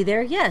science should be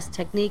there. Yes,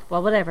 technique,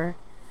 well, whatever.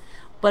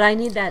 But I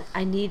need that.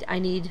 I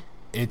need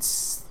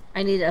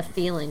a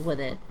feeling with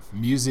it.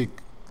 Music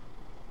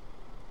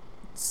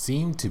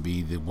seemed to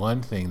be the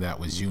one thing that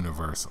was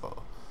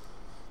universal,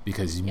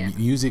 because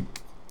music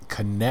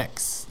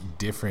connects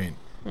different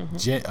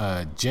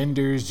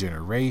genders,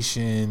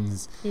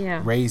 generations,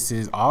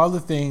 races, all the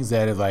things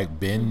that have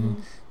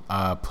been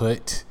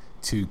put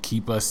to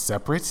keep us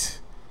separate,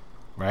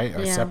 right,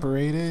 or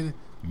separated.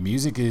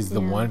 Music is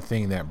the one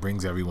thing that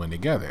brings everyone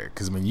together,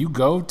 because when you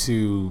go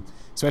to,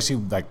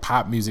 especially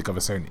pop music of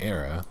a certain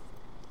era,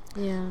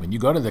 when you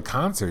go to the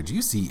concerts,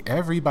 you see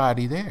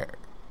everybody there.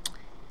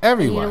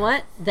 Everyone. And you know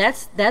what?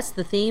 That's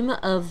the theme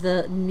of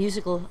the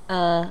musical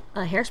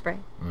Hairspray.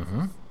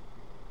 Mm-hmm.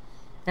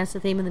 That's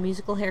the theme of the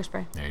musical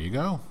Hairspray. There you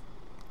go.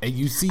 And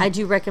you see, I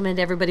do recommend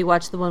everybody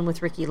watch the one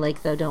with Ricky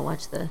Lake, though. Don't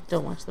watch the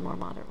more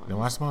modern one. Don't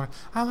watch the more.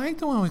 I like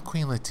the one with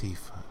Queen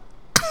Latifah.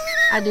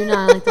 I do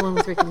not. I like the one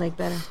with Ricky Lake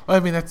better. Well,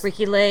 I mean, that's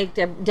Ricky Lake,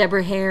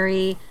 Deborah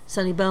Harry,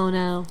 Sonny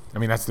Bono. I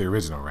mean, that's the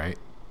original, right?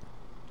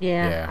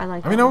 Yeah. I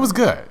like. I mean, it was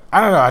good. I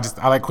don't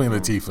know. I like Queen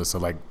Latifah, so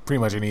pretty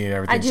much any and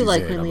everything. I do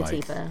like Queen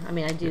Latifah. I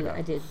mean, I did.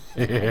 I do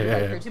like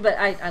her too. But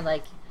I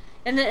like,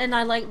 and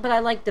I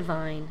like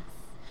Divine.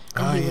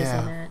 And he was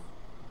in that.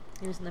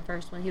 He was in the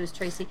first one. He was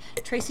Tracy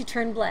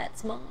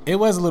Turnblatt's mom. It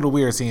was a little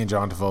weird seeing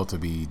John Travolta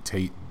be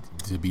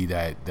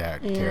that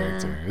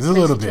character. It was a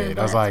little bit.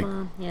 I was like,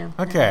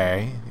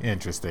 okay,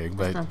 interesting,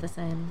 but it's not the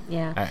same.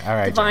 Yeah, all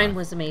right. Divine John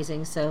was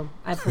amazing, so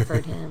I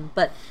preferred him.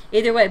 But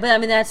either way, I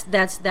mean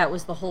that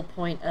was the whole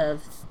point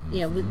of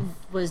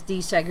was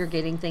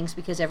desegregating things,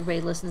 because everybody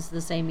listens to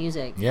the same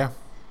music. Yeah.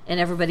 And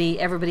everybody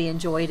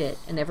enjoyed it,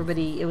 and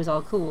it was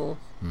all cool.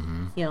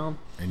 Mm-hmm.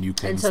 And you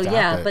couldn't stop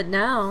it. But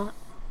now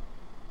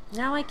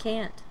I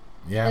can't.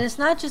 Yeah. And it's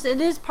not just, it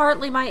is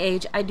partly my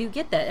age. I do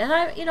get that.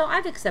 And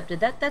I've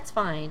accepted that. That's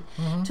fine.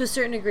 Mm-hmm. To a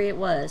certain degree it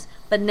was.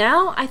 But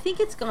now I think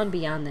it's gone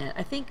beyond that.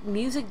 I think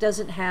music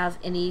doesn't have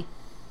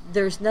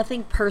there's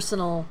nothing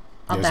personal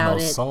about it.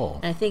 There's no soul.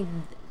 And I think,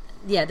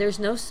 there's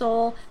no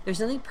soul.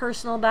 There's nothing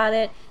personal about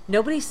it.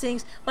 Nobody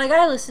sings.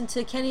 I listen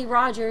to Kenny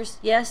Rogers.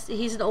 Yes,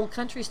 he's an old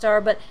country star.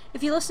 But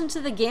if you listen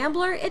to The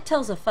Gambler, it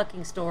tells a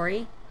fucking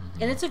story.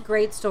 Mm-hmm. And it's a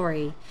great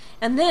story.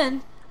 And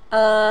then,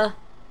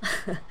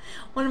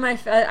 one of my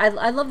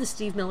I love the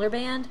Steve Miller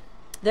Band.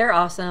 They're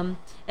awesome.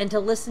 And to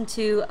listen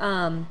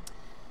to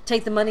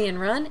take the money and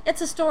run.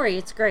 It's a story.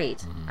 It's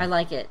great. I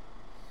like it.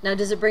 Now,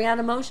 does it bring out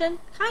emotion?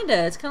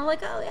 Kinda. It's kind of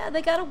like, oh yeah,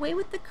 they got away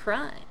with the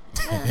crime.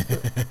 Yeah.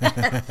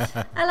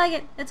 I like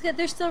it. It's good.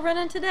 They're still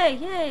running today.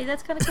 Yay,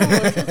 that's kind of cool.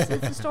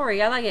 It's a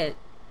story. I like it.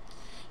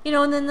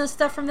 And then the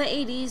stuff from the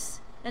 80s.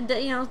 And,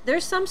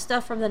 there's some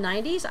stuff from the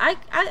 90s.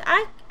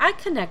 I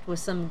connect with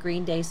some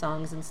Green Day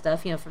songs and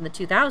stuff, from the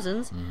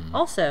 2000s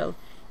also.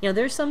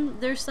 There's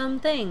some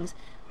things.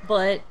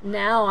 But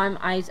now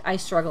I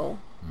struggle.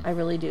 I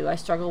really do. I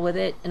struggle with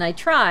it. And I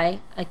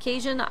try.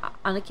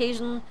 On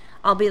occasion,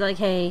 I'll be like,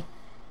 hey,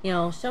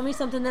 show me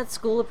something that's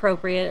school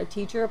appropriate or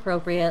teacher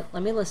appropriate.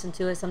 Let me listen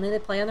to it. Something they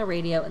play on the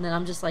radio. And then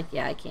I'm just like,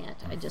 yeah, I can't.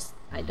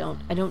 I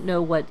don't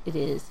know what it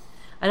is.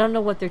 I don't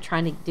know what they're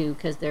trying to do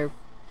because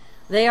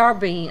they are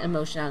bringing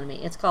emotion out of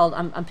me. It's called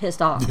I'm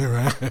pissed off. You're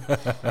right.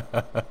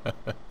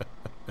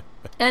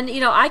 And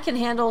I can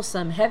handle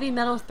some heavy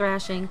metal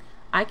thrashing.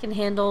 I can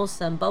handle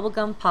some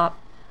bubblegum pop.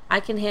 I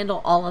can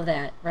handle all of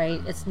that,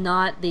 right? It's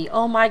not the,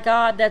 oh my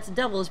God, that's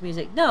devil's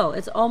music. No,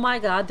 it's, oh my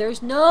God,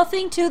 there's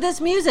nothing to this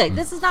music.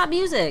 This is not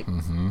music.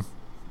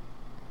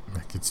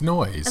 Like it's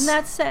noise. And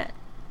that's it.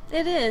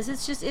 It is.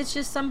 It's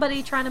just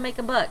somebody trying to make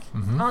a buck.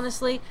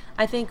 Honestly,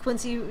 I think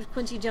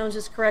Quincy Jones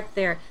is correct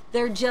there.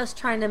 They're just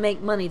trying to make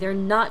money. They're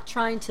not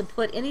trying to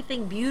put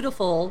anything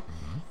beautiful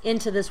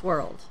into this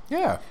world.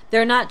 Yeah.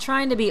 They're not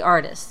trying to be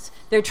artists.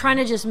 They're trying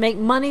to just make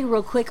money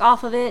real quick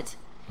off of it.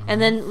 And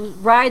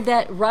then ride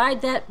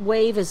that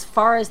wave as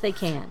far as they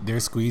can. They're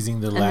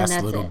squeezing the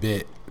last little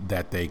bit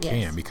that they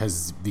can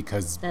because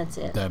that's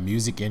it. The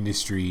music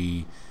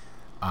industry,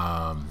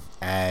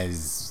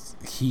 as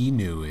he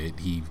knew it,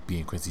 he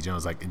being Quincy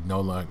Jones, like no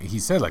longer, he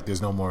said like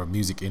there's no more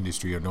music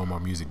industry or no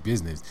more music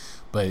business,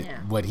 but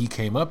what he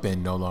came up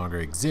in no longer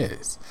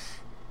exists.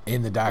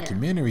 In the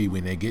documentary,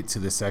 when they get to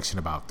the section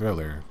about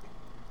Thriller.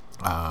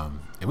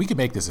 And we can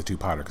make this a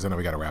two-parter because I know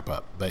we got to wrap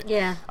up. But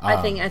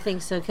I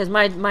think so because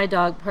my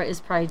dog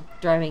is probably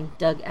driving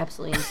Doug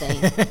absolutely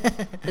insane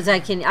because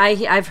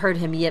I've heard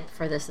him yip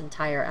for this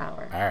entire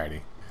hour.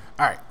 Alrighty,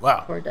 all right.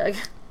 Well, poor Doug.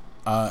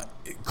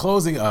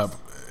 Closing up,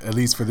 at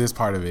least for this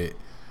part of it,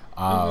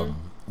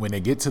 when they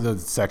get to the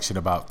section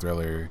about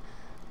Thriller,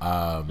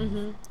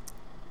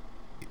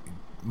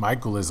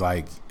 Michael is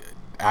like,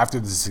 after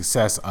the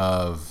success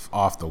of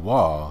Off the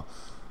Wall.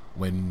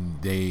 When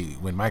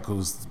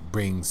Michael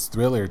brings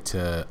Thriller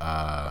to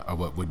or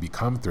what would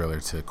become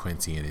Thriller to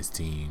Quincy and his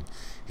team,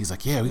 he's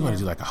like, yeah, we want to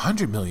do like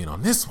 $100 million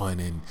on this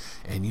one, and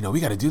we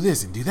got to do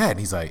this and do that. And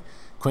he's like,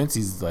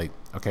 Quincy's like,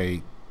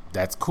 okay,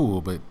 that's cool,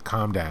 but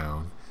calm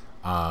down.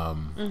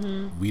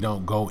 We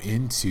don't go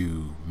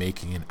into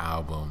making an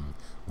album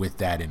with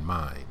that in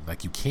mind.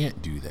 Like you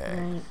can't do that.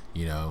 Right.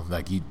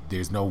 Like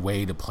there's no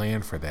way to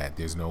plan for that.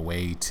 There's no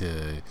way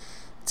to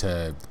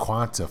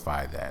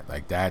quantify that.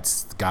 Like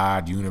that's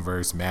God,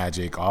 universe,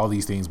 magic, all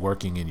these things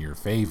working in your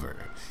favor,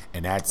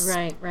 and that's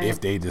right.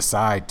 If they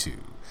decide to,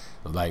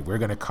 like, we're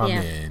gonna come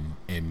in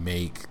and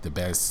make the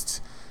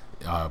best,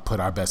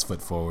 put our best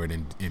foot forward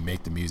and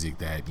make the music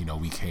that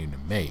we came to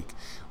make.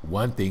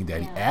 One thing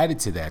that he added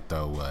to that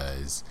though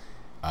was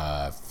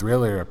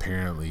Thriller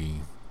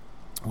apparently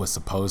was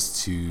supposed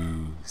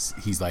to,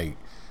 he's like,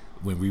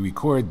 when we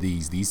record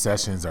these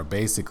sessions are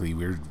basically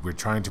we're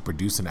trying to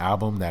produce an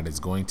album that is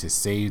going to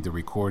save the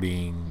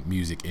recording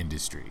music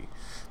industry,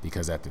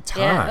 because at the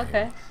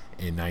time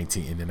in the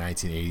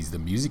 1980s the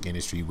music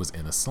industry was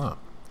in a slump.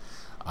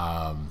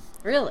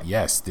 Really?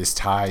 Yes, this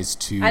ties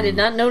to. I did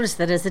not notice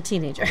that as a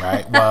teenager.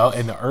 Right. Well,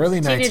 in the early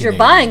 1980s, teenager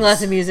buying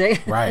lots of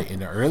music. Right. In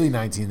the early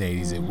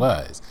 1980s, it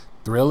was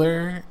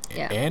Thriller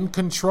and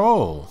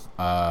Control.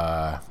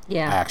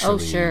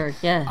 Actually,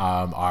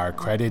 are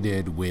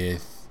credited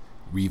with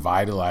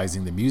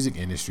revitalizing the music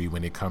industry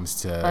when it comes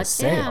to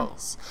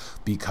sales,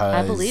 because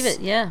I believe it.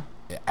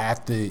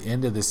 At the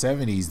end of the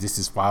 70s, this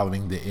is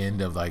following the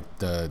end of like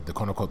the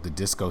quote unquote the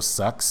disco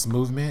sucks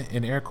movement,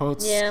 in air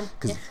quotes.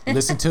 Because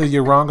listen to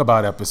You're Wrong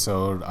About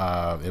episode.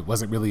 It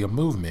wasn't really a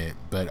movement,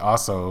 but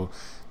also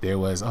there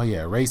was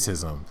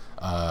racism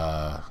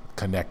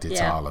connected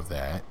to all of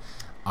that.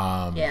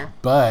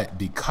 But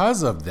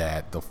because of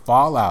that, the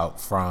fallout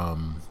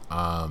from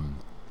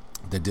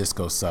the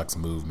disco sucks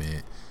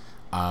movement,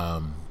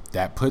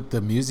 that put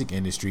the music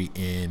industry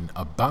in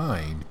a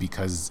bind,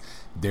 because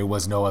there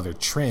was no other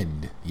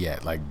trend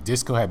yet. Like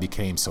disco had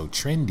became so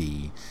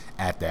trendy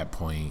at that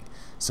point,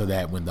 so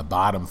that when the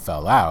bottom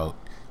fell out,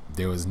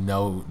 there was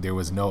no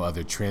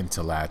other trend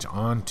to latch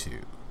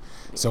onto.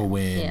 So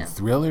when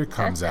Thriller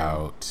comes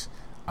out,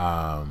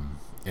 and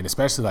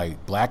especially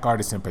like black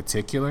artists in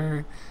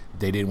particular,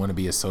 they didn't want to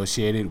be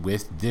associated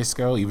with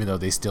disco, even though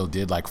they still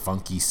did like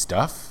funky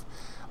stuff.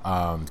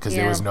 Because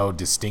there was no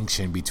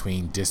distinction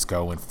between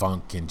disco and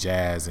funk and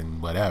jazz and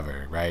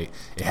whatever, right?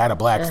 It had a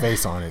black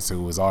face on it, so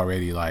it was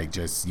already like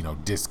just,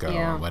 disco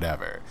or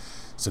whatever.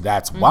 So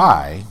that's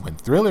why when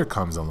Thriller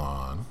comes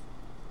along,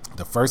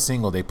 the first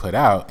single they put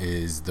out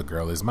is The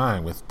Girl Is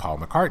Mine with Paul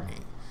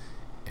McCartney.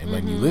 And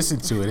when you listen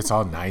to it, it's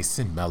all nice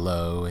and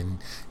mellow and,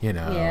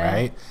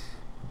 right?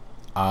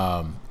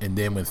 And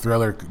then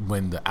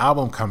when the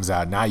album comes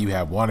out, now you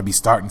have "Wanna Be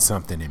Starting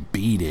Something" and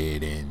 "Beat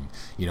It," and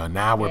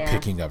now we're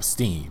picking up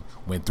steam.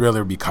 When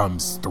Thriller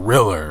becomes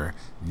Thriller,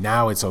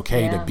 now it's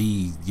okay to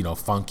be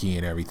funky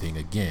and everything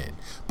again.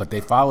 But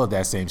they followed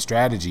that same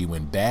strategy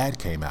when Bad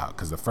came out,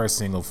 because the first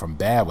single from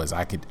Bad was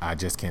I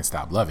Just Can't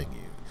Stop Loving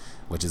You,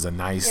 which is a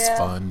nice,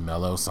 fun,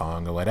 mellow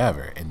song or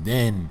whatever. And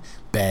then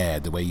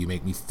Bad, The Way You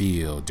Make Me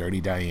Feel,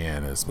 Dirty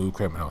Diana, Smooth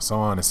Criminal, so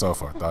on and so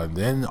forth. And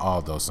then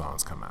all those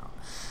songs come out.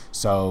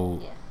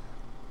 So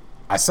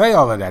I say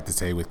all of that to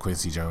say with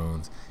Quincy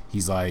Jones,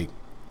 he's like,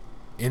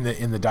 in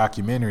the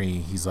documentary,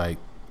 he's like,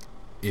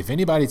 if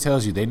anybody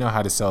tells you they know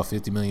how to sell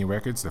 50 million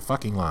records, they're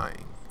fucking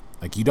lying.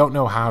 Like, you don't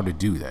know how to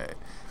do that.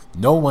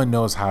 No one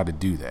knows how to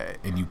do that.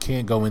 And you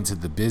can't go into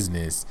the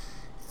business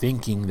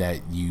thinking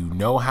that you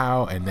know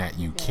how and that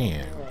you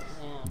can.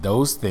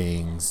 Those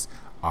things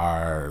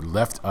are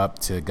left up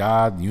to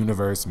God,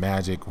 universe,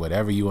 magic,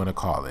 whatever you want to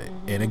call it.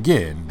 And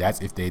again,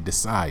 that's if they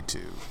decide to.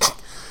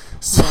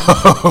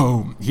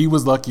 So he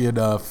was lucky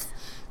enough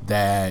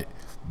that,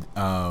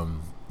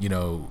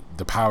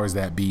 the powers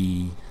that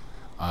be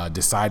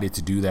decided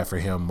to do that for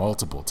him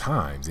multiple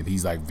times. And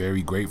he's like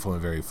very grateful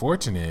and very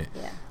fortunate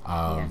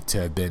to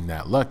have been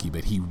that lucky.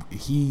 But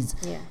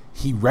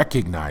he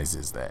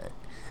recognizes that.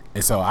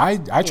 And so I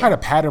try to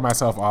pattern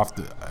myself off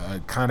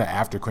the kind of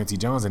after Quincy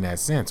Jones in that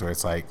sense, where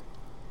it's like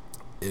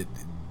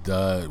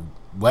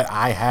what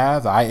I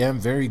have, I am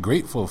very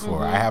grateful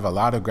for. I have a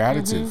lot of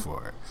gratitude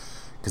for it.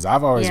 Because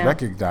I've always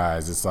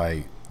recognized it's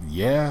like,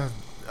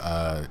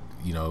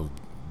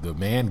 the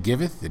man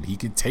giveth and he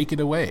can take it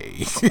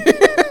away.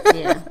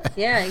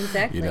 yeah,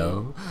 exactly.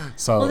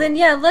 So well then,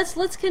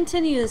 let's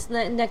continue this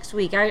next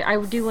week. I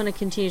do want to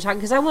continue talking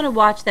because I want to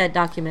watch that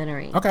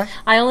documentary. Okay.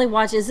 I only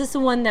watched. Is this the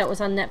one that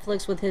was on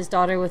Netflix with his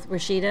daughter with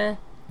Rashida?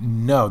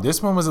 No,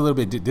 this one was a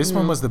little bit. This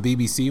one was the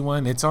BBC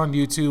one. It's on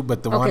YouTube,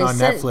 but the one on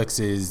Netflix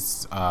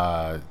is.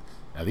 I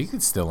think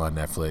it's still on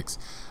Netflix.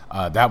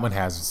 That one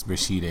has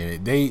Rashida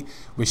in it.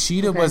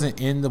 Rashida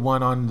wasn't in the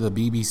one on the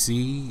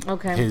BBC.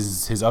 Okay.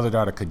 His other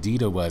daughter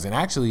Khadija was, and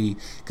actually,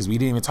 because we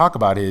didn't even talk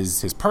about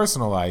his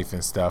personal life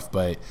and stuff,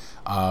 but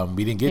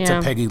we didn't get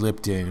to Peggy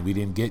Lipton. We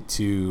didn't get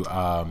to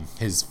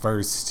his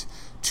first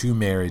 2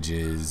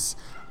 marriages.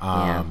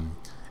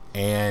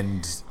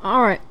 And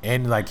all right,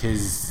 and like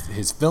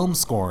his film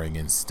scoring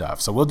and stuff.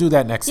 So we'll do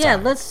that next time. Yeah,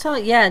 let's talk.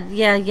 Yeah.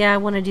 I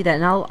want to do that,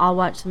 and I'll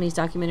watch some of these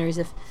documentaries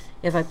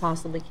if I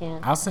possibly can.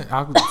 I'll send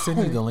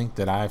you the link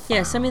that I found.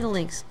 Yeah, send me the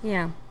links.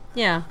 Yeah.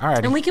 All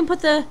right. And we can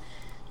put the.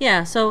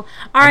 Yeah. So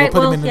all right.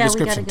 We'll put them in the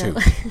description we gotta go.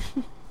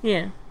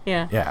 too.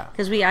 Yeah.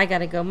 Because I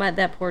gotta go.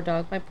 That poor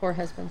dog. My poor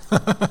husband.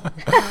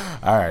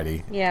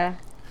 Alrighty. Yeah.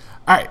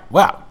 All right.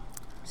 Well.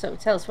 So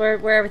tell us where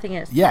everything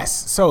is.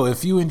 Yes. So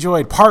if you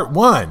enjoyed part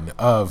 1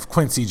 of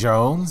Quincy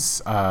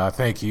Jones,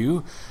 thank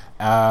you.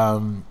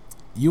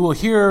 You will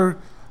hear.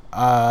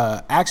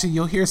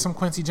 You'll hear some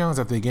Quincy Jones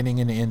at the beginning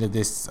and the end of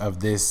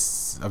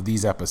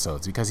these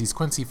episodes because he's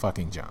Quincy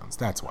fucking Jones.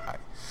 That's why.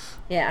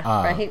 Yeah.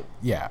 Right.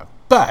 Yeah.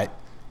 But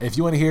if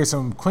you want to hear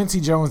some Quincy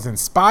Jones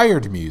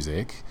inspired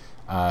music,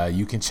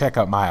 you can check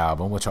out my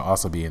album, which will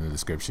also be in the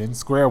description.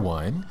 Square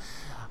One.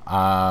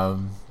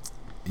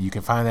 You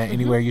can find that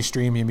anywhere you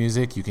stream your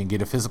music. You can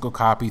get a physical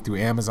copy through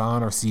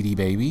Amazon or CD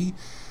Baby.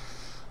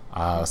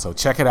 So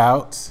check it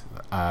out.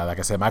 Like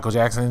I said, Michael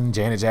Jackson,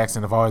 Janet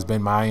Jackson have always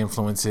been my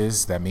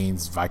influences. That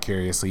means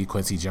vicariously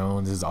Quincy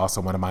Jones is also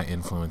one of my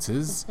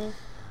influences.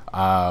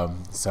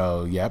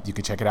 So, you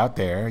can check it out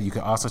there. You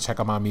can also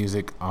check out my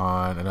music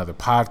on another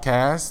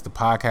podcast. The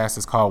podcast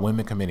is called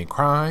Women Committing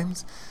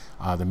Crimes.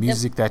 The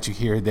music that you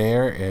hear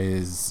there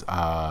is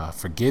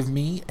Forgive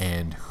Me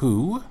and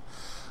Who.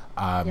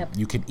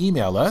 You can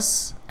email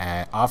us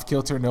at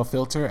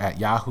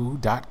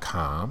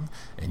offkilternofilter@yahoo.com,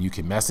 and you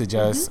can message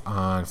us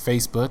on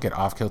Facebook at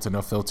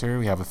offkilternofilter.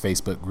 We have a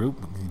Facebook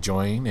group.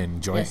 Join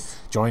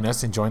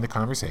us and join the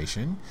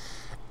conversation.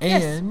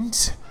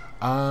 And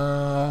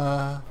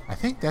I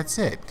think that's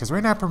it because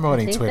we're not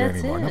promoting Twitter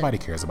anymore. Nobody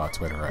cares about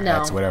Twitter, right? No,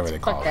 that's whatever they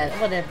call that.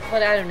 it. Whatever.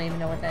 But I don't even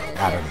know what that is.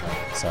 I don't know.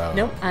 So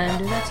nope, I don't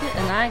do that too,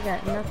 and I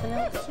got nothing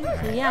else to do.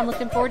 Right. So I'm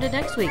looking forward to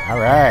next week. All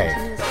right.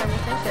 Continue this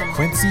conversation.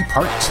 Quincy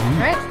Part 2. All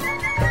right.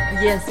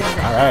 Yes.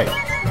 Exactly. All right.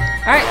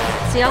 All right.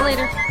 See y'all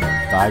later.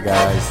 Bye,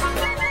 guys.